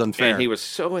all. This is unfair. And he was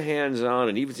so hands-on,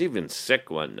 and he was even sick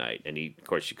one night, and of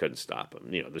course, you couldn't stop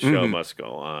him. You know, the show must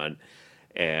go on.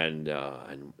 And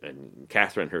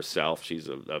Catherine herself, she's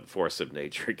a force of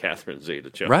nature, Catherine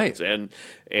Zeta-Jones. Right. And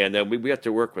then we got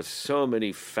to work with so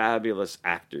many fabulous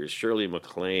actors, Shirley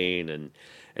MacLaine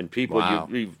and people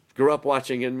you grew up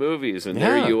watching in movies, and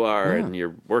there you are, and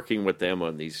you're working with them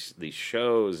on these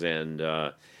shows, and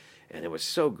it was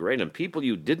so great. And people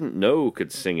you didn't know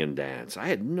could sing and dance. I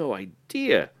had no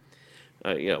idea.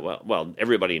 Well,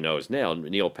 everybody knows now.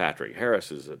 Neil Patrick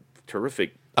Harris is a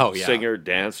terrific singer,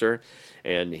 dancer.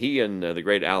 And he and the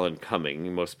great Alan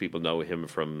Cumming, most people know him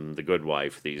from The Good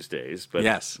Wife these days, but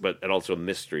and also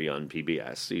Mystery on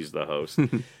PBS. He's the host.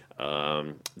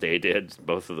 They did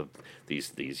both of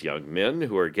these young men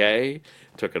who are gay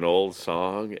took an old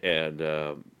song and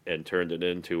turned it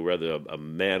into rather a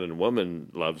man and woman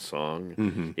love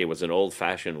song. It was an old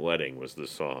fashioned wedding was the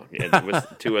song, and it was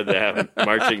two of them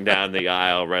marching down the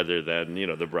aisle rather than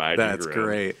the bride and groom. That's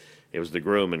great. It was the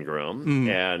groom and groom,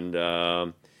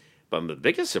 and. But the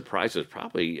biggest surprise was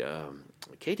probably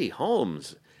Katie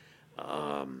Holmes.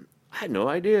 I had no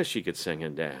idea she could sing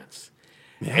and dance.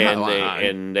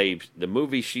 The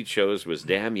movie she chose was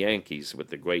Damn Yankees with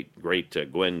the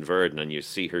great Gwen Verdon, and you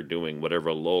see her doing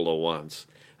whatever Lola wants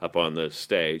up on the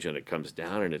stage, and it comes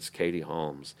down, and it's Katie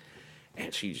Holmes.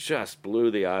 And she just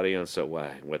blew the audience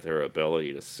away with her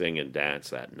ability to sing and dance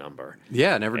that number.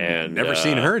 Yeah, never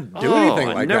seen her do anything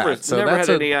like that. So never had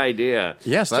any idea.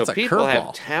 Yes, that's so a people curveball.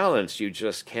 have talents you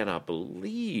just cannot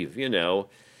believe,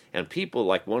 And people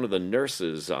like one of the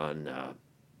nurses on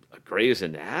Grey's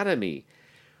Anatomy.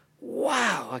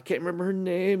 Wow, I can't remember her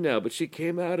name now, but she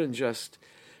came out and just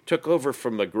took over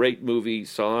from a great movie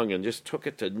song and just took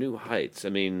it to new heights. I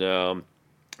mean,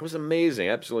 it was amazing,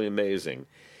 absolutely amazing.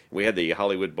 We had the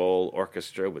Hollywood Bowl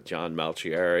Orchestra with John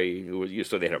Malchieri,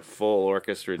 so they had a full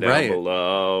orchestra down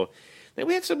below. Then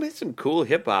we had some cool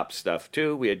hip hop stuff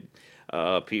too. We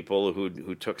had people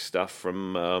who took stuff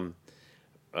from.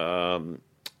 I'm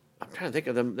trying to think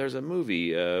of them. There's a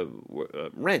movie,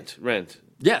 Rent.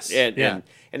 Yes, and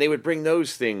they would bring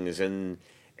those things and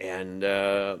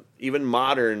even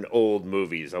modern old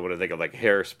movies. I want to think of like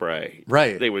Hairspray.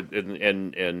 Right. They would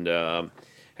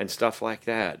and stuff like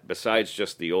that. Besides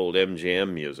just the old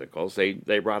MGM musicals, they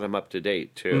brought them up to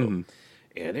date too,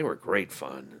 and they were great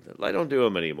fun. I don't do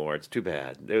them anymore. It's too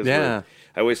bad. I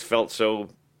always felt so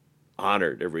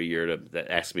honored every year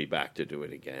that asked me back to do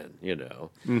it again.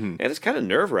 And it's kind of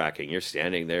nerve wracking. You're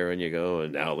standing there and you go,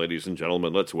 and now, ladies and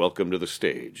gentlemen, let's welcome to the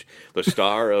stage the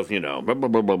star of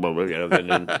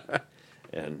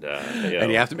And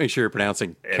you have to make sure you're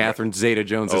pronouncing Catherine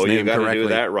Zeta-Jones' name correctly. Oh, you got to do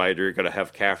that right, or you're going to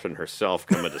have Catherine herself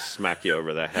coming to smack you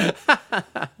over the head.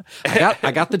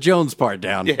 I got the Jones part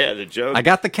down. Yeah, the Jones. I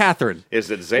got the Catherine.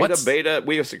 Is it Zeta, Beta?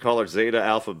 We used to call her Zeta,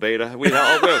 Alpha, Beta.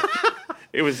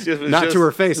 It was not just, to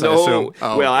her face, I assume.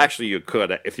 Oh. Well, actually, you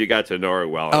could if you got to know her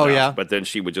well enough. Yeah? But then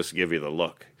she would just give you the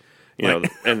look. And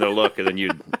the look, and then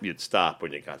you'd stop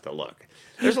when you got the look.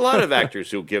 There's a lot of actors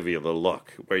who give you the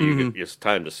look where it's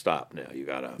time to stop now. You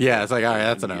gotta. Yeah, it's like, all right,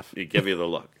 that's enough. He give you the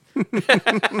look.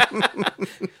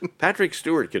 Patrick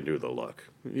Stewart can do the look.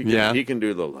 He can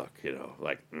do the look.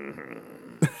 Like.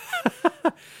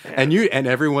 And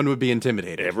everyone would be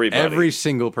intimidated. Everybody. Every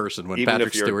single person when Even Patrick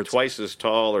if you're Stewart's twice as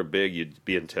tall or big, you'd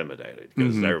be intimidated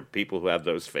because there are people who have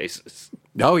those faces.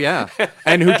 Oh yeah,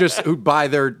 and who by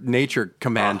their nature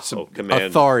commands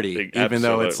authority, even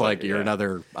though it's like you're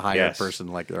another higher person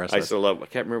like the rest of us. I still love. I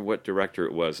can't remember what director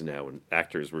it was now. When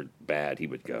actors were bad, he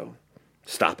would go,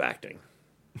 "Stop acting."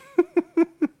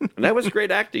 And that was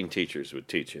great. Acting teachers would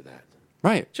teach you that.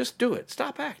 Right. Just do it.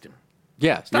 Stop acting.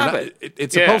 Yeah. Stop it.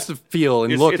 It's supposed to feel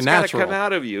and look natural. It's got to come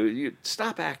out of you. You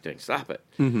stop acting. Stop it.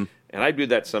 And I do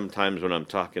that sometimes when I'm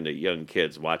talking to young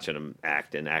kids, watching them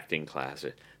act in acting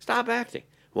classes. Stop acting.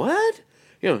 What?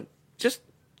 Just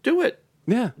do it.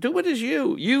 Yeah. Do it as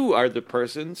you. You are the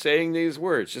person saying these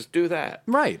words. Just do that.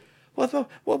 Right.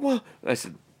 Well. I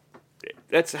said,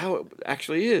 that's how it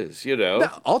actually is,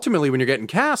 Now, ultimately, when you're getting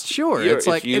cast, sure. It's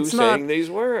like you it's saying not, these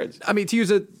words. I mean, to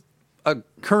use a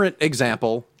current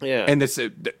example, and this,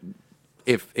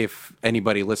 if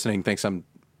anybody listening thinks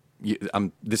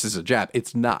this is a jab,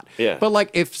 it's not. Yeah. But like,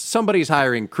 if somebody's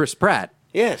hiring Chris Pratt,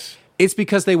 Yes. it's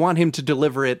because they want him to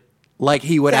deliver it like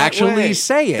he would That actually way.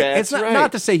 say it. That's It's not, right.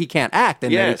 not to say he can't act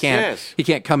and Yes, that he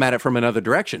can't come at it from another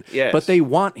direction. Yes. But they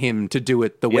want him to do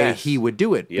it the way Yes. he would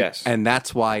do it. Yes. And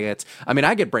that's why it's, I mean,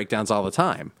 I get breakdowns all the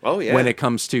time. Oh, yeah. When it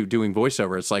comes to doing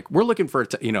voiceover, it's like, we're looking for,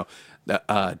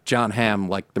 John Hamm,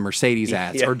 like the Mercedes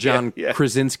ads, Yeah, or John yeah, yeah.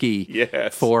 Krasinski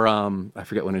Yes. for, I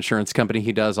forget what insurance company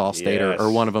he does, Allstate Yes.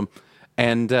 or one of them.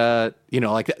 And,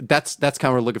 like that's kind of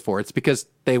what we're looking for. It's because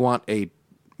they want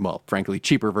frankly,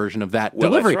 cheaper version of that Well,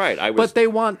 delivery. that's right. But they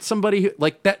want somebody who,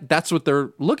 like that. That's what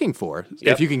they're looking for.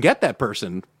 Yep. If you can get that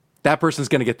person's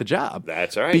going to get the job.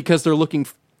 That's right. Because they're looking.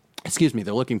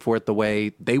 They're looking for it the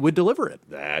way they would deliver it,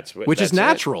 which is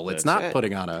natural. It's not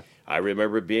putting on a. I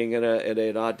remember being in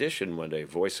an audition one day,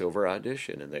 voiceover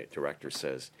audition, and the director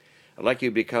says, "I'd like you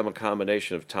to become a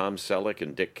combination of Tom Selleck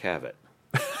and Dick Cavett."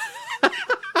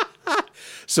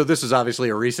 So this is obviously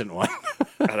a recent one.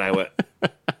 And I went,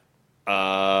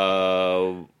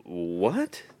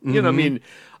 what? You know, I mean,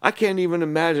 I can't even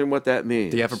imagine what that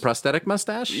means. Do you have a prosthetic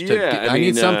mustache? Yeah, I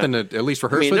need something to at least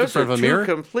rehearse with in those front are of a two mirror.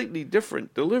 completely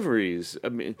different deliveries. I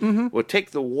mean, well,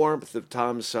 take the warmth of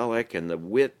Tom Selleck and the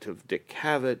wit of Dick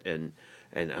Cavett, and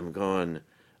I'm going,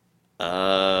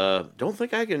 don't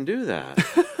think I can do that.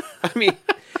 I mean,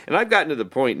 and I've gotten to the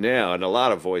point now, and a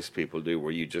lot of voice people do,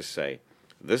 where you just say,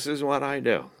 "This is what I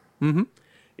do." Mm-hmm.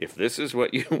 If this is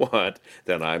what you want,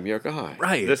 then I'm your guy.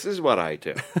 Right. This is what I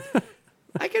do.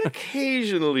 I can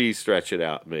occasionally stretch it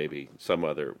out maybe some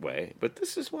other way, but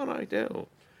this is what I do.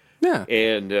 Yeah.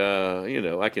 And,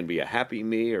 I can be a happy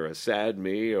me or a sad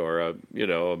me or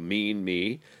a mean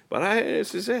me, but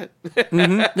this is it.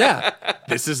 Yeah.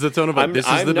 This is the tone of it. This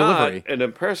is the delivery. Not an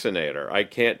impersonator. I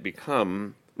can't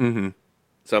become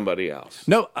somebody else.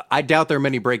 No, I doubt there are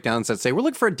many breakdowns that say we're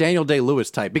looking for a Daniel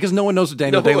Day-Lewis type, because no one knows what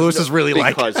Daniel Day-Lewis is really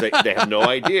like. Because they have no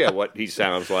idea what he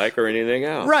sounds like or anything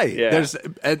else. Right. Yeah.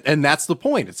 And that's the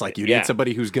point. It's like you need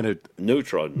somebody who's going to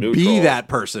Neutral. be that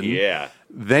person. Yeah.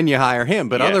 Then you hire him.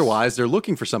 But Yes. otherwise, they're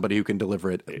looking for somebody who can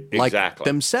deliver it like Exactly.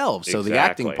 themselves. So the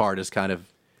Exactly. acting part is kind of,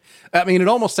 I mean, it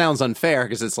almost sounds unfair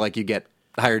because it's like you get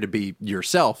hired to be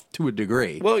yourself to a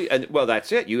degree. Well,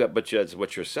 that's it. But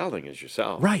what you're selling is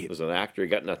yourself. Right. As an actor, you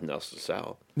got nothing else to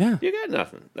sell. Yeah. You got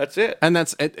nothing. That's it. And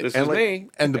that's This and is like, me.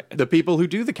 And the people who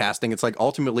do the casting, it's like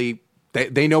ultimately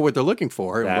they know what they're looking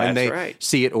for, and when That's they right.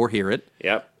 see it or hear it.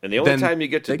 Yep. And the only Then time you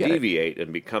get to they get it. deviate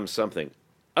and become something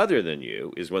other than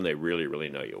you is when they really, really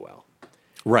know you well.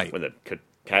 Right. When the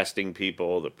casting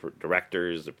people, the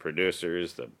directors, the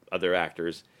producers, the other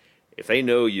actors, if they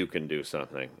know you can do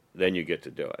something, then you get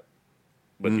to do it.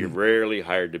 But you're rarely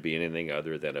hired to be anything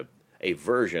other than a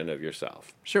version of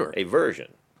yourself. Sure. A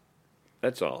version.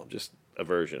 That's all. Just a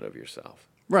version of yourself.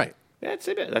 Right. That's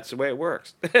it. That's the way it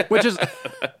works. Which is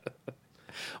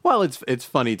well, it's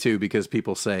funny too, because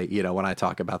people say, when I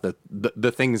talk about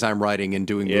the things I'm writing and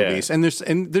doing Yeah. movies, and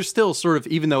there's still sort of,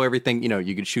 even though everything,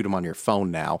 you can shoot them on your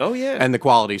phone now. Oh, yeah. And the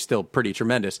quality's still pretty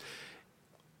tremendous.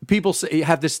 People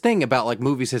have this thing about like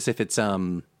movies as if it's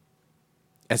something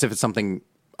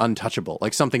untouchable,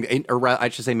 like something, or I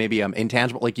should say maybe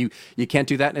intangible. Like you can't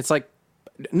do that, and it's like,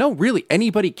 no, really,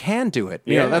 anybody can do it.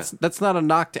 Yeah. That's not a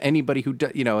knock to anybody who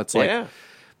does. It's like. Yeah.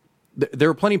 There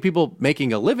are plenty of people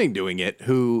making a living doing it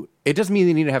who, it doesn't mean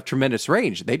they need to have tremendous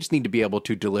range. They just need to be able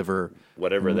to deliver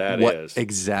Whatever that is.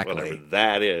 Exactly. Whatever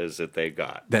that is that they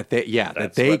got. that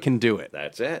they can do it.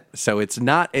 That's it. So it's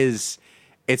not as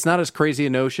crazy a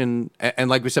notion. And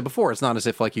like we said before, it's not as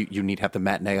if like you need to have the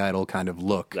matinee idol kind of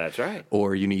look. That's right.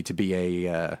 Or you need to be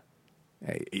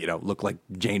look like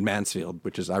Jane Mansfield,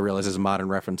 which is, I realize, is a modern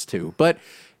reference too. But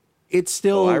it's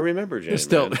still. Oh, I remember Jane.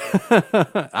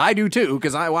 I do too,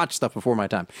 because I watch stuff before my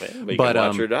time. Yeah, but you can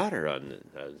watch her daughter on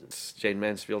Jane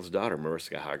Mansfield's daughter,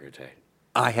 Mariska Hargitay.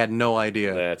 I had no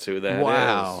idea. That's who that is.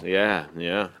 Wow.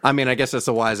 Yeah. I mean, I guess that's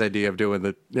a wise idea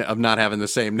of not having the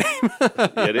same name.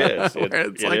 It is.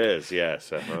 It's It like- is.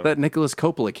 Yes. Uh-huh. That Nicholas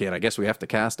Coppola kid, I guess we have to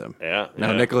cast him. Yeah.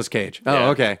 No, yeah. Nicolas Cage. Oh, Yeah.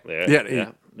 okay.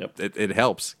 Yeah. Yep. It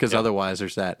helps, because otherwise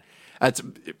there's that. That's,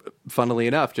 funnily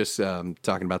enough, just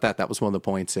talking about that. That was one of the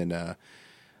points in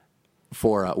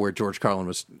where George Carlin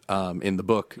was in the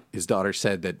book. His daughter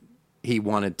said that he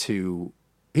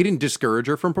didn't discourage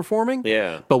her from performing.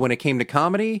 Yeah. But when it came to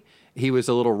comedy, he was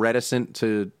a little reticent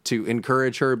to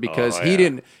encourage her, because Oh, he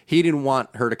yeah. didn't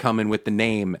want her to come in with the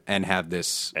name and have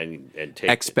this And take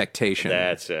expectation.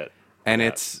 That's it. And Yeah.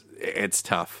 it's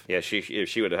tough. Yeah, if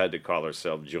she would have had to call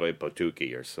herself Joy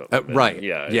Potuki or something. Right.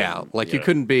 Yeah. Like you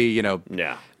couldn't be, No.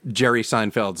 Jerry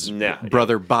Seinfeld's No.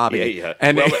 brother Bobby, Yeah.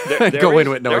 and Well, go in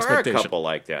with no there expectation. There are a couple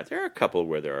like that. There are a couple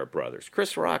where there are brothers.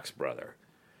 Chris Rock's brother.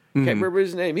 Can't remember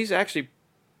his name. He's actually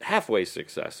halfway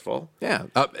successful. Yeah,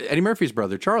 Eddie Murphy's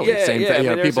brother, Charlie. Yeah, same yeah. thing. I mean, You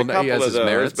know, there's people a know couple he has of his those,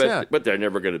 merits. but they're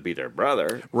never going to be their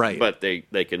brother. Right. But they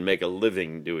can make a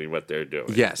living doing what they're doing.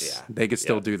 Yes, Yeah. they could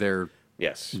still do their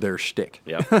shtick.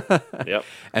 Yep.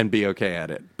 And be okay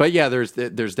at it. But yeah, there's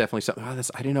definitely something. I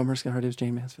didn't know Mariska Hargitay was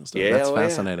Jane Mansfield's daughter. Yeah, That's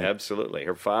fascinating. Yeah, absolutely.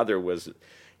 Her father was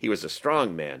a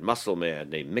strong man, muscle man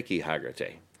named Mickey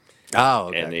Haggerty. Oh,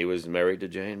 okay. And he was married to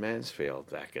Jane Mansfield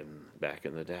back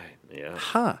in the day. Yeah.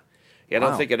 Huh. Yeah, I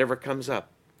don't Wow. think it ever comes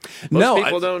up. No, Most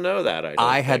people don't know that.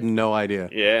 I had no idea.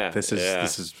 Yeah. This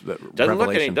is doesn't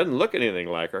revelation. doesn't look anything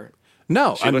like her.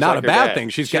 No, She looks not like a her bad dad. thing.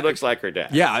 She looks like her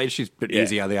dad. Yeah, she's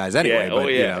easy on the eyes anyway. Yeah. But, Oh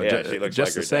you yeah. know, Yeah. She looks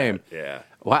just like the same. Dad. Yeah.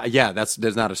 Wow, yeah,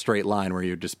 there's not a straight line where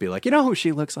you'd just be like, you know who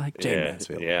she looks like? Jane Yeah.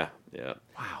 Mansfield. Yeah. Yeah.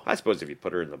 Wow. I suppose if you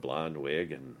put her in the blonde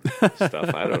wig and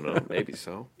stuff, I don't know. Maybe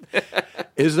so.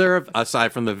 Is there,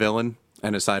 aside from the villain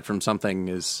and aside from something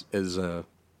as a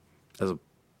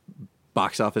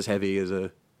box office heavy as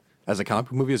a comic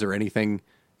book movie, is there anything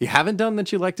you haven't done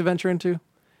that you'd like to venture into,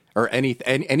 or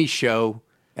any show,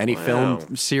 any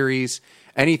film series,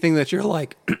 anything that you're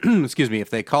like, excuse me, if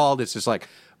they called, it's just like,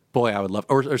 boy, I would love,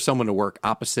 or someone to work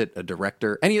opposite a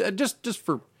director, just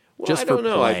for I don't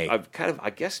know. play. I've kind of,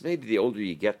 I guess maybe the older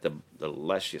you get, the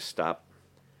less you stop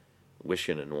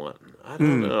wishing and wanting. I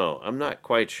don't know. I'm not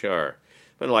quite sure.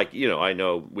 But like, I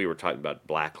know we were talking about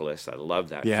Blacklist. I love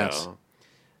that Yes. show.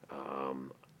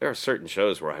 There are certain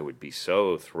shows where I would be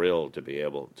so thrilled to be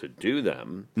able to do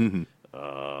them. Mm-hmm.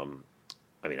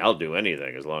 I mean, I'll do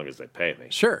anything as long as they pay me.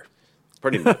 Sure.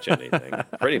 Pretty much anything.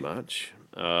 Pretty much.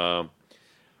 I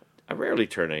rarely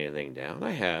turn anything down.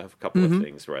 I have a couple of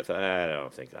things where I thought, I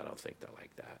don't think they'll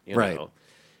like that. Right.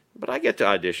 But I get to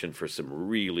audition for some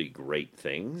really great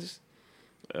things.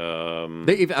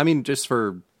 Just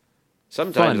for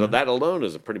Sometimes fun. that alone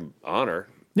is a pretty honor.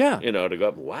 Yeah. To go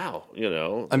up, wow,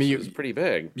 I mean, it's pretty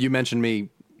big. you mentioned me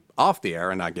off the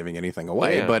air and not giving anything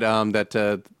away, Yeah. but that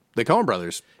the Coen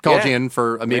brothers called Yeah. you in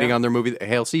for a meeting Yeah. on their movie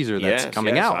Hail Caesar that's Yes,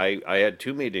 coming yes. out. I had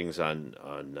 2 meetings on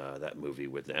that movie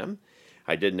with them.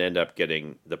 I didn't end up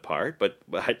getting the part, but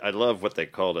I love what they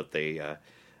called it. They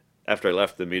after I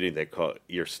left the meeting, they called it,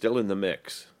 "You're still in the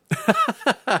mix."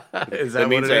 Is That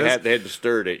means they hadn't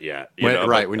stirred it yet.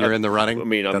 Right, when you're in the running? I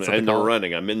mean, I'm That's what they in the call it?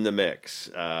 running. I'm in the mix.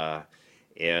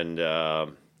 And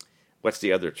what's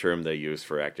the other term they use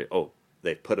for acting? Oh,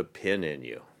 they put a pin in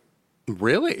you,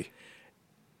 Really?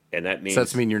 and that means So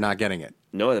that's mean you're not getting it.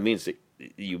 no. That means that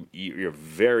you're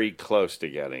very close to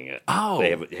getting it. Oh. They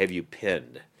have you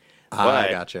pinned. I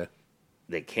But gotcha.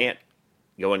 they can't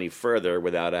go any further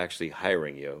without actually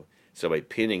hiring you. So by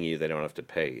pinning you, they don't have to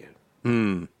pay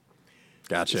you. It's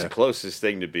Gotcha. the closest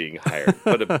thing to being hired.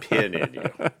 Put a pin in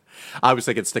you. I was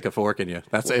thinking stick a fork in you.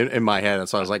 That's in my head.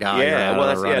 So I was like, you're Yeah, out well,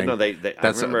 of the running. no, they I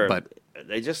That's remember, but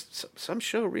they just some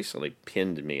show recently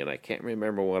pinned me, and I can't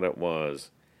remember what it was.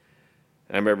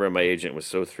 I remember my agent was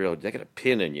so thrilled. They got a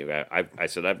pin in you. I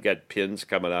said, I've got pins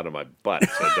coming out of my butt,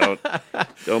 so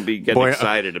don't be getting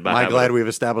excited about. I'm glad we've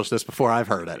established this before I've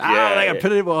heard it. Yeah, they got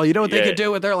put it. Well, you know what they yeah. could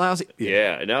do with their lousy.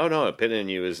 Yeah, no, a pin in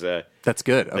you is That's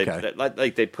good. they, Okay.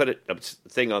 like they put a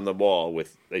thing on the wall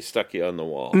they stuck you on the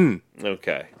wall.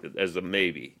 Okay, as a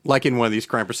maybe. Like in one of these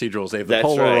crime procedurals, they have the That's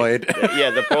Polaroid right.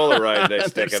 Yeah, the Polaroid. They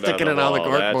stick it sticking on the it on the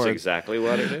wall. That's corkboard. exactly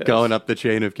what it is. going up the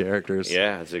chain of characters.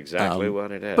 Yeah, that's exactly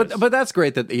what it is. But that's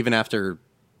great that even after,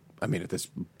 at this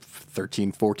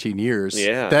 13, 14 years,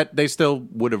 Yeah. that they still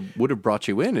would have brought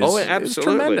you in. Is Absolutely,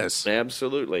 tremendous.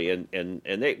 absolutely, and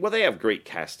they have great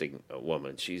casting.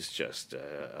 Woman, she's just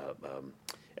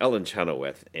Ellen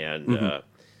Chenoweth, and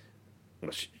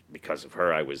because of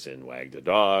her, I was in Wag the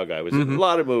Dog. I was in a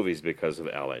lot of movies because of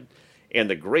Ellen, and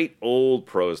the great old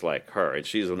pros like her, and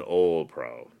she's an old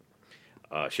pro.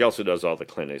 She also does all the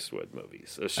Clint Eastwood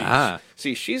movies. So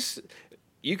she's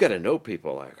you got to know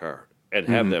people like her and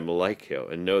have them like you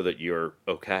and know that you're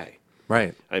okay.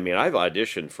 Right. I mean, I've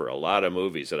auditioned for a lot of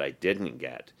movies that I didn't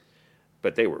get,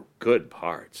 but they were good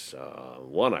parts.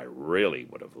 One I really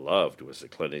would have loved was the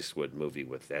Clint Eastwood movie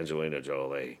with Angelina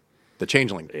Jolie. The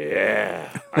Changeling.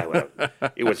 Yeah,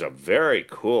 it was a very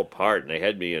cool part, and they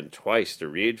had me in twice to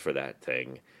read for that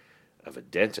thing of a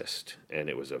dentist, and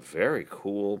it was a very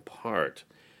cool part.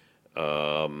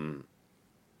 And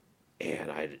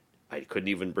I couldn't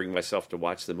even bring myself to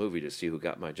watch the movie to see who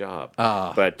got my job.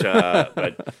 But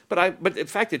the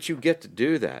fact that you get to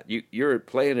do that, you're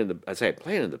playing in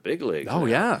the big leagues. Oh, now.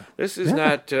 yeah. This is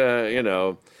not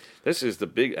this is the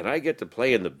big, and I get to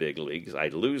play in the big leagues. I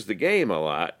lose the game a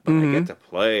lot, but I get to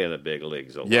play in the big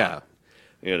leagues a Yeah.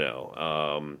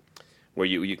 lot. Where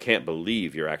you can't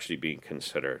believe you're actually being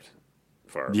considered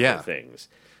for Yeah. things.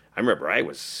 I remember I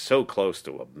was so close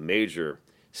to a major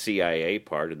CIA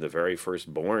part in the very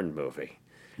first Bourne movie.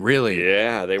 Really?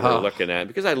 Yeah, they were looking at,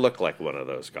 because I look like one of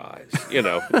those guys. You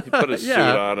put a suit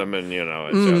on them and,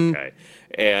 it's okay.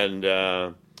 And,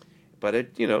 but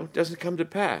it, doesn't come to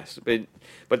pass.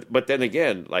 But then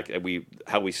again, like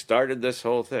how we started this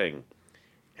whole thing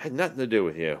had nothing to do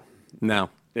with you. No.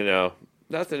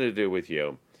 Nothing to do with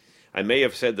you. I may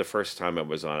have said the first time I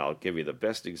was on, I'll give you the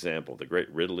best example, the great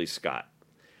Ridley Scott.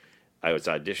 I was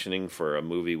auditioning for a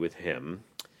movie with him.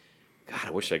 God,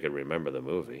 I wish I could remember the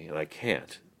movie, and I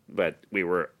can't. But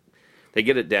they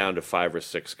get it down to 5 or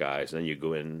 6 guys, and then you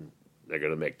go in, they're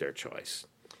going to make their choice.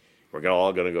 We're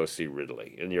all going to go see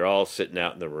Ridley. And you're all sitting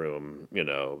out in the room,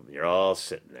 you're all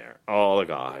sitting there, all the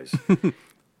guys.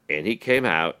 And he came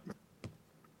out,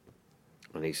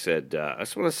 and he said, I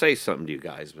just want to say something to you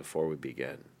guys before we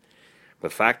begin. The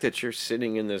fact that you're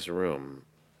sitting in this room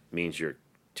means your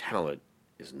talent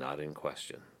is not in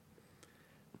question.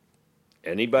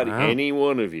 Anybody, any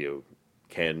one of you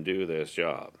can do this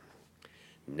job.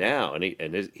 Now,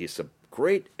 he's a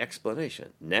great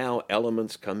explanation. Now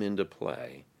elements come into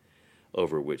play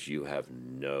over which you have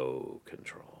no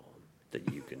control,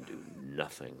 that you can do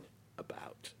nothing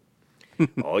about.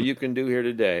 All you can do here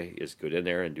today is get in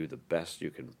there and do the best you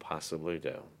can possibly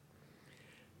do.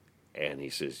 And he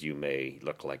says, you may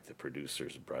look like the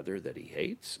producer's brother that he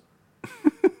hates,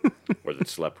 or that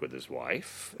slept with his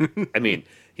wife. I mean,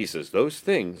 he says those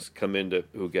things come into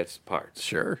who gets parts.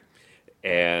 Sure.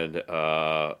 And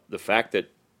the fact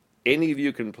that any of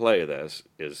you can play this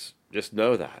is, just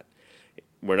know that.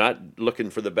 We're not looking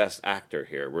for the best actor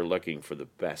here. We're looking for the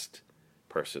best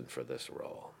person for this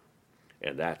role.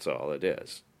 And that's all it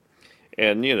is.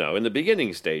 And, in the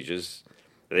beginning stages,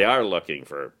 they are looking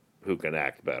for who can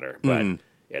act better. But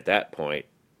at that point,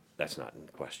 that's not in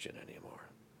question anymore.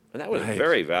 And that was a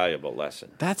very valuable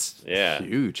lesson. That's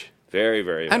huge. Very,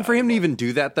 very valuable. And for him to even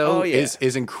do that, though,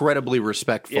 is incredibly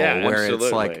respectful. Yeah, where absolutely.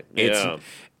 it's like,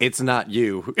 it's not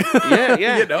you. And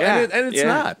it's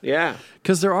not. Yeah.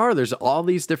 Because there's all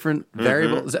these different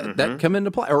variables that come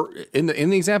into play. Or in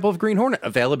the example of Green Hornet,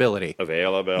 availability. You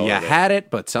had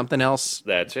it, but something else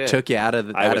took you out of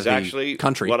the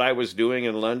country. What I was doing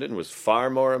in London was far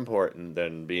more important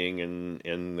than being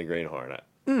in the Green Hornet.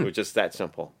 It was just that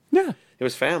simple. Yeah. It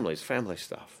was family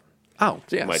stuff. Oh,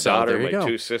 yeah. My daughter, my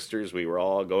 2 sisters, we were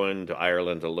all going to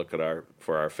Ireland to look at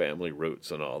for our family roots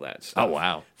and all that stuff. Oh,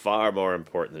 wow. Far more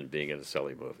important than being in a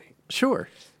silly movie. Sure.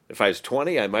 If I was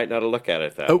 20, I might not have looked at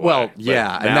it that way. Well,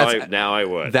 yeah. Now I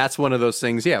would. That's one of those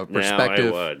things,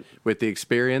 perspective now I would. with the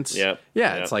experience. Yep.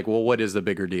 Yeah, it's like, well, what is the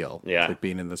bigger deal? Yeah. Like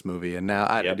being in this movie. And now,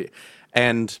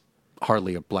 and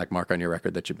hardly a black mark on your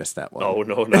record that you missed that one. Oh,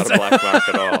 no, not a black mark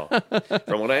at all.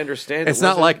 From what I understand, it's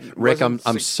not like, Rick, I'm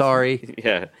sorry.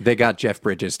 Yeah. They got Jeff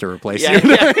Bridges to replace you. Damn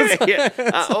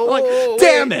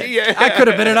it. Yeah. I could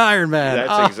have been an Iron Man.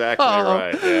 That's exactly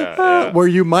right. Yeah. Where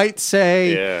you might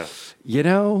say,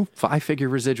 5-figure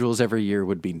residuals every year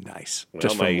would be nice.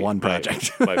 Just from one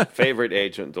project. My favorite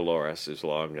agent, Dolores, is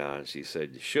long gone. She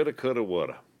said, shoulda, coulda,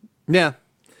 woulda. Yeah.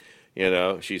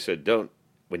 She said,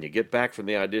 when you get back from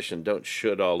the audition, don't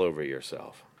should all over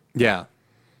yourself. Yeah.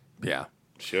 Yeah.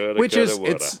 Shoulda, coulda,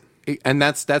 woulda. And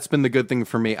that's been the good thing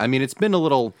for me. I mean, it's been a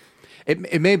little...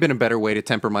 It may have been a better way to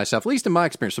temper myself, at least in my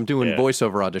experience. I'm doing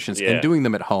voiceover auditions and doing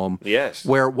them at home. Yes.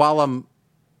 Where while I'm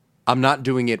not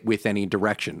doing it with any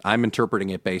direction. I'm interpreting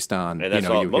it based on, and that's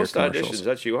you most hear auditions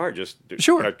that you are just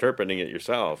interpreting it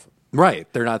yourself. Right.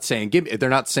 They're not saying Tom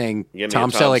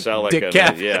Selleck, Dick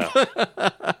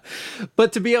Cavett.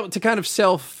 But to be able to kind of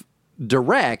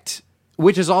self-direct,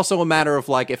 which is also a matter of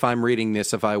like, if I'm reading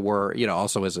this, if I were,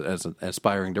 also as an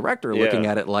aspiring director, looking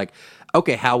at it like,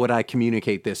 okay, how would I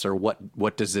communicate this, or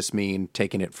what does this mean,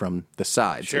 taking it from the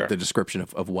sides, the description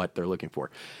of what they're looking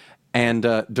for,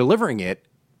 and delivering it.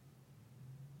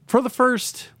 For the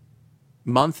first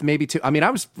month, maybe 2. I mean, I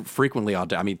was frequently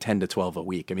 10 to 12 a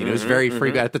week. I mean, it was very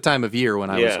frequent at the time of year when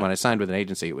I signed with an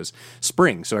agency. It was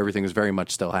spring, so everything was very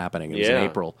much still happening. It was in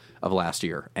April of last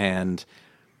year, and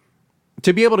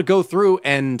to be able to go through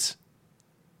and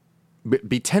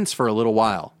be tense for a little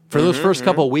while for those first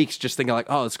couple of weeks, just thinking like,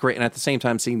 oh, it's great, and at the same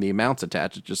time seeing the amounts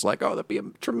attached, it's just like, oh, that'd be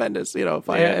tremendous. If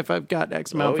I've got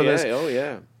X amount for this. Oh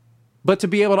yeah. But to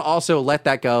be able to also let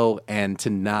that go and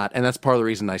to not, and that's part of the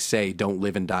reason I say don't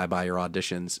live and die by your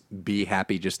auditions. Be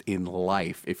happy just in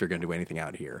life if you're going to do anything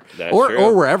out here.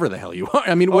 Or wherever the hell you are.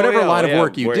 I mean, whatever line of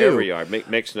work you wherever do. Wherever you are.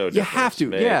 Makes no difference. You have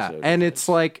to, And it's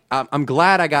like, I'm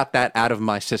glad I got that out of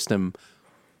my system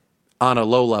on a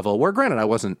low level, where granted I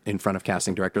wasn't in front of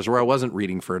casting directors, where I wasn't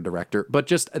reading for a director, but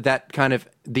just that kind of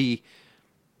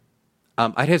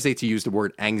I'd hesitate to use the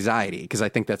word anxiety because I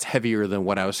think that's heavier than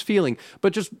what I was feeling.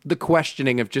 But just the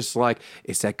questioning of just like,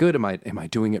 is that good? Am I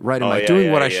doing it right? Am I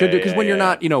doing what I should do? Because when you're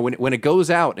not, when it goes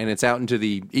out and it's out into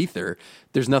the ether,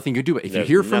 there's nothing you do. If you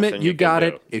hear from it, you got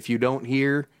it. If you don't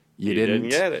hear, you didn't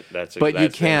get it. That's you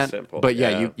can't. simple. But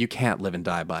you can't live and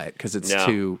die by it because it's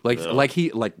too like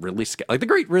Ridley Scott, like the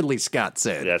great Ridley Scott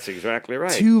said. That's exactly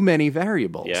right. Too many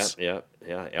variables. Yeah.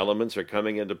 Elements are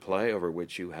coming into play over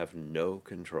which you have no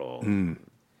control.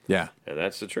 Yeah, and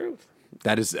that's the truth.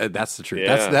 That's the truth.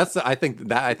 Yeah. I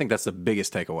think that's the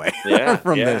biggest takeaway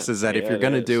from Yeah. this is that if you're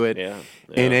going to do it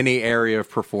in any area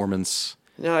of performance.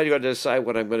 Now I got to decide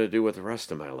what I'm going to do with the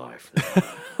rest of my life.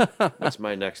 What's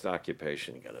my next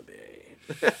occupation going to be?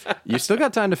 You still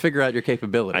got time to figure out your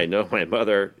capability. I know my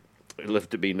mother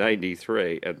lived to be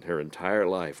 93, and her entire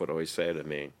life would always say to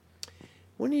me,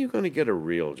 "When are you going to get a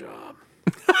real job?"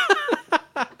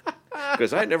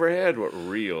 Because I never had a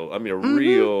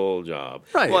real job.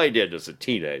 Right. Well, I did as a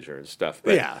teenager and stuff.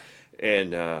 But, yeah.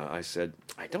 And I said,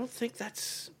 I don't think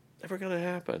that's ever going to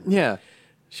happen. Yeah.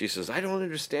 She says, I don't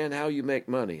understand how you make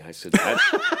money. I said,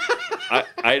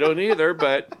 I don't either,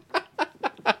 but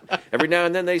every now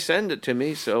and then they send it to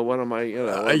me. So what am I,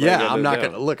 I'm not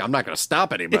going to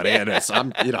stop anybody. And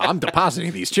I'm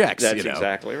depositing these checks. That's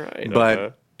exactly right.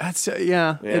 But that's,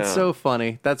 it's so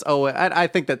funny. I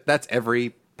think that's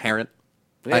every parent,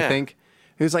 I think,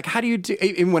 who's like, how do you do,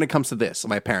 even when it comes to this,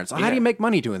 my parents, how do you make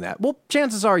money doing that? Well,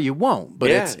 chances are you won't, but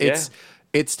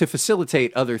it's to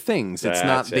facilitate other things. It's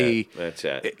That's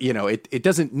it. It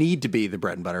doesn't need to be the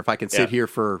bread and butter. If I can sit here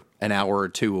for an hour or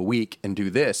two a week and do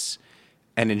this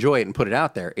and enjoy it and put it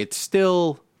out there, it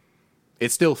still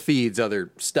feeds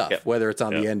other stuff, whether it's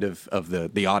on the end of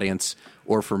the audience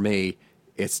or for me,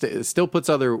 it still puts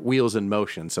other wheels in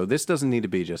motion. So this doesn't need to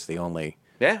be just the only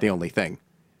thing,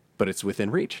 but it's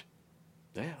within reach.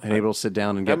 Yeah, and able to sit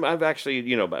down and get. I've actually,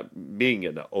 by being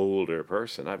an older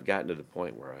person, I've gotten to the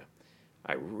point where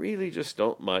I really just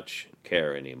don't much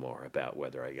care anymore about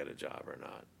whether I get a job or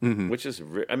not. Which is,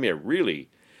 really,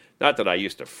 not that I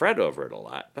used to fret over it a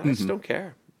lot, but I just don't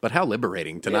care. But how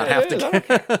liberating to not have to care.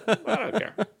 I don't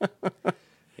care.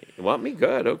 You want me?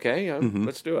 Good. Okay.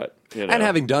 Let's do it. And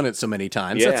having done it so many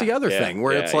times, that's the other thing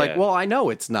where it's like, well, I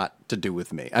know it's not to do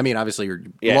with me. I mean, obviously you're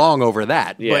long over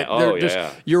that,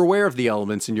 but you're aware of the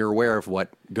elements and you're aware of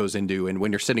what goes into, and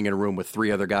when you're sitting in a room with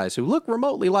three other guys who look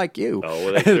remotely like you. Oh,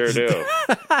 well, they sure do.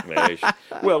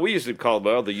 Well, we used to call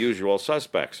them, the usual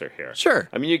suspects are here. Sure.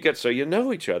 I mean, you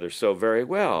know each other so very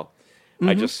well.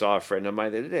 I just saw a friend of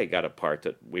mine the other day got a part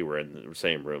that we were in the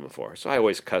same room for. So I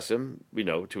always cuss him,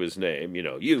 to his name,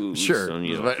 you. Sure.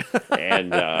 And,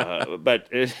 but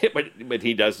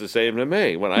he does the same to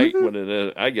me when I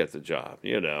get the job,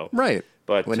 Right.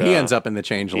 But when he ends up in the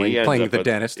Changeling playing the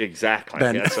dentist. Exactly.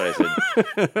 Then... That's what I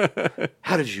said.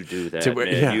 How did you do that,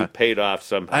 man? You paid off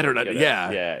somehow. I don't know.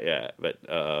 Yeah. But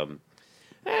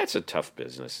it's a tough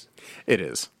business. It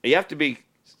is. You have to be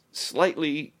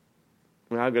slightly...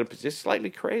 I'm going to put just slightly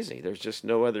crazy. There's just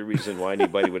no other reason why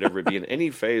anybody would ever be in any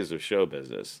phase of show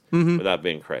business without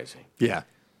being crazy. Yeah.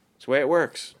 It's the way it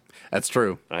works. That's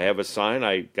true. I have a sign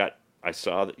I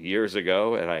saw that years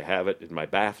ago, and I have it in my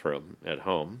bathroom at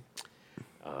home.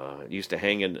 It used to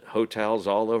hang in hotels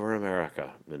all over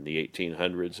America in the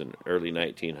 1800s and early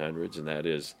 1900s, and that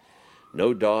is,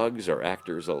 no dogs or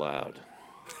actors allowed.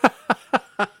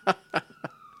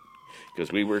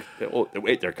 Because we were,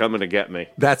 wait, they're coming to get me.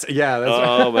 That's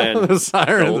oh, man. The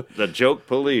siren. The joke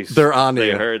police. They're on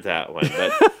They you. heard that one.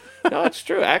 But no, it's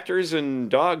true. Actors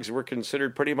and dogs were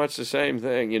considered pretty much the same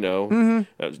thing,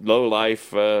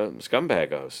 low-life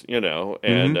scumbagos,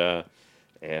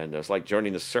 and it was like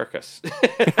joining the circus.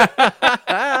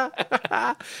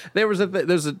 There's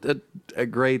a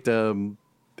great...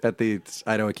 I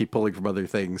know I keep pulling from other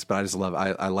things, but I just love,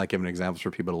 I like him and examples for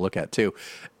people to look at too.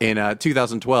 In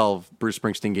 2012, Bruce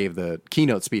Springsteen gave the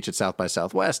keynote speech at South by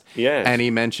Southwest. Yes. And he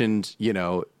mentioned,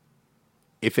 I'm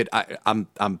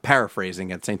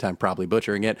paraphrasing at the same time, probably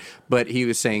butchering it, but he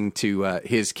was saying to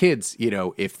his kids,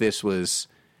 if this was,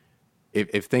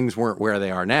 if things weren't where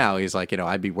they are now, he's like,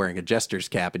 I'd be wearing a jester's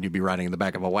cap and you'd be riding in the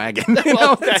back of a wagon.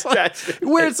 It's like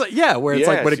when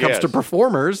it comes to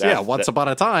performers, once upon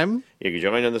a time. You can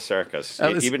join in the circus.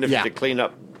 Even if you have to clean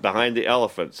up behind the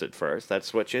elephants at first,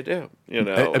 that's what you do,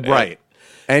 Right.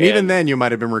 And even then, you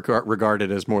might have been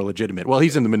regarded as more legitimate. Well,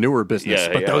 he's in the manure business,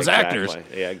 but those actors.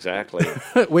 Yeah, exactly.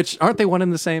 Which, aren't they one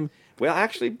and the same? Well,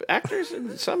 actually, actors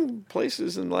in some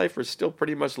places in life are still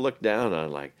pretty much looked down on,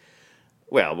 like,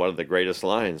 well, one of the greatest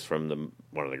lines from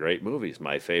one of the great movies,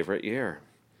 My Favorite Year.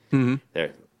 Mm-hmm.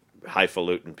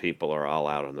 highfalutin people are all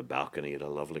out on the balcony at a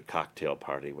lovely cocktail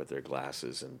party with their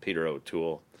glasses, and Peter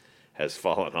O'Toole has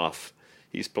fallen off.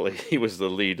 He was the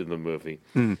lead in the movie,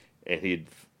 and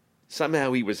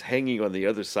somehow he was hanging on the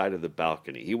other side of the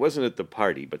balcony. He wasn't at the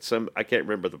party, but I can't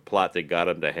remember the plot. They got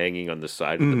him to hanging on the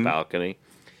side of the balcony,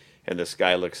 and this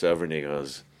guy looks over and he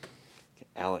goes,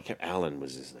 Alan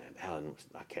was his name.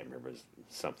 I can't remember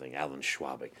something. Alan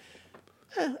Schwabing.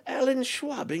 Alan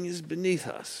Schwabing is beneath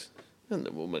us. And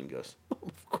the woman goes,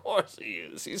 of course he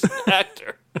is. He's an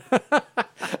actor. I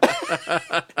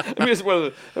mean, it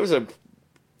was a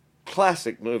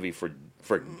classic movie for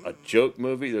a joke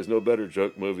movie. There's no better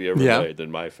joke movie ever made than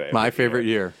My Favorite Year. My Favorite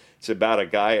Year. It's about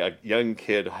a young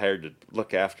kid hired to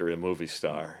look after a movie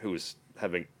star who was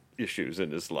having issues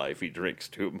in his life. He drinks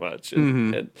too much.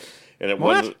 And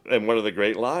one of the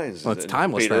great lines. Well, it's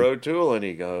timeless. Peter O'Toole, and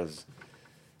he goes,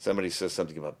 somebody says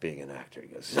something about being an actor. He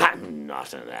goes, I'm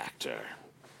not an actor.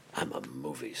 I'm a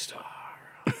movie star.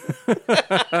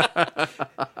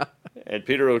 And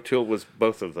Peter O'Toole was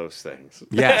both of those things.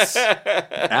 Yes,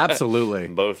 absolutely.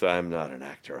 Both, I'm not an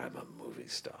actor, I'm a movie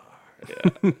star.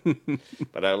 Yeah.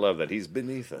 But I love that. He's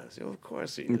beneath us. Of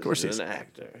course he is. Of course he's an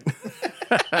actor.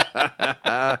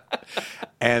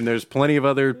 And there's plenty of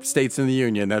other states in the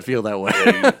union that feel that way.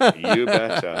 You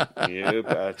betcha. You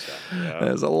betcha. Yeah.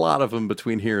 There's a lot of them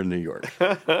between here and New York.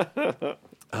 Yep.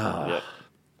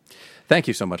 Thank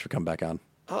you so much for coming back on.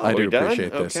 I do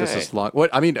appreciate this. Okay. This is long. What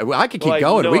I mean, I could keep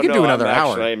going. We could do another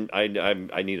hour.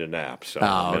 I need a nap. So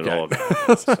okay.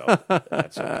 So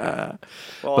that's okay.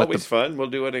 Well, always fun. We'll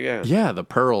do it again. Yeah, the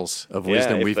pearls of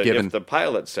wisdom we've given. If the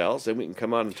pilot sells, then we can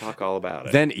come on and talk all about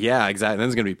it. Then, yeah, exactly. Then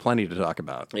there's going to be plenty to talk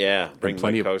about. Yeah, bring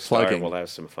plenty my of co-star plugging. and we'll have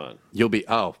some fun. You'll be.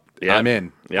 I'm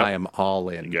in. Yep. I am all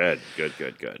in. Good.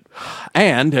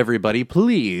 And everybody,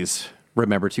 please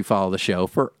remember to follow the show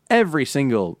for every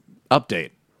single update.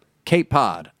 Cape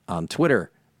Pod on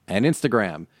Twitter and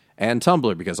Instagram and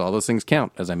Tumblr, because all those things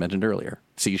count, as I mentioned earlier.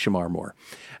 See Shamar Moore.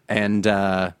 And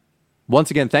once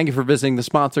again, thank you for visiting the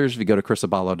sponsors. If you go to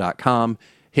chrisabalo.com,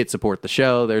 hit support the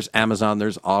show. There's Amazon,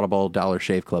 there's Audible, Dollar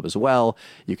Shave Club as well.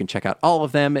 You can check out all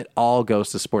of them. It all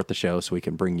goes to support the show so we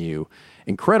can bring you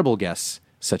incredible guests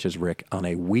such as Rick on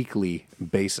a weekly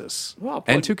basis. Well,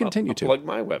 and to continue to. Plug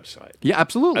my website. Yeah,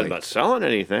 absolutely. I'm not selling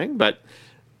anything, but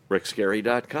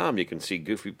rickscary.com. You can see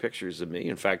goofy pictures of me.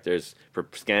 In fact, for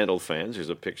Scandal fans, there's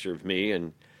a picture of me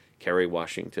and Kerry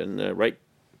Washington right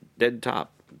dead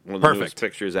top. One of the newest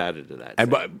pictures added to that. And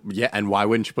why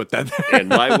wouldn't you put that there? And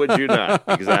why would you not?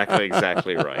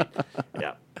 Exactly right.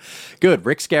 Yeah. Good.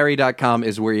 rickscary.com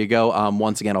is where you go.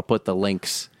 Once again, I'll put the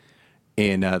links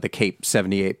in the Cape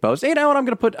 78 post. You know what? I'm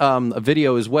going to put a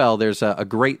video as well. There's a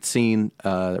great scene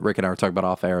that Rick and I were talking about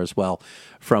off air as well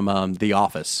from The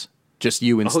Office. Just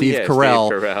you and Steve Carell.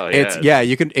 Steve Carell, yes.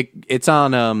 You can. It's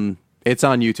on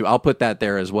YouTube. I'll put that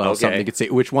there as well. Okay. Something you could see.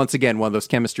 Which once again, one of those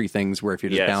chemistry things where if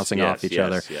you're just bouncing off each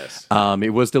other. Yes.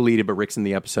 It was deleted, but Rick's in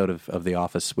the episode of The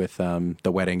Office with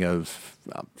the wedding of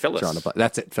Phyllis.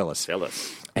 That's it, Phyllis.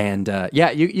 And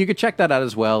you could check that out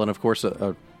as well. And of course,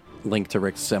 a link to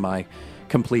Rick's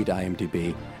semi-complete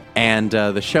IMDb. And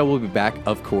the show will be back,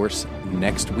 of course,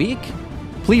 next week.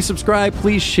 Please subscribe,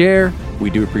 please share.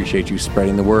 We do appreciate you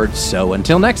spreading the word. So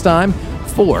until next time,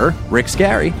 for Rick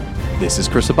Scary, this is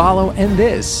Chris Abalo, and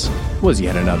this was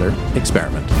yet another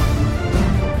experiment.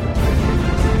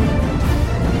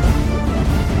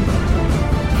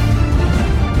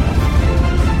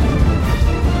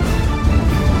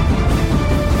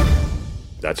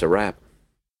 That's a wrap.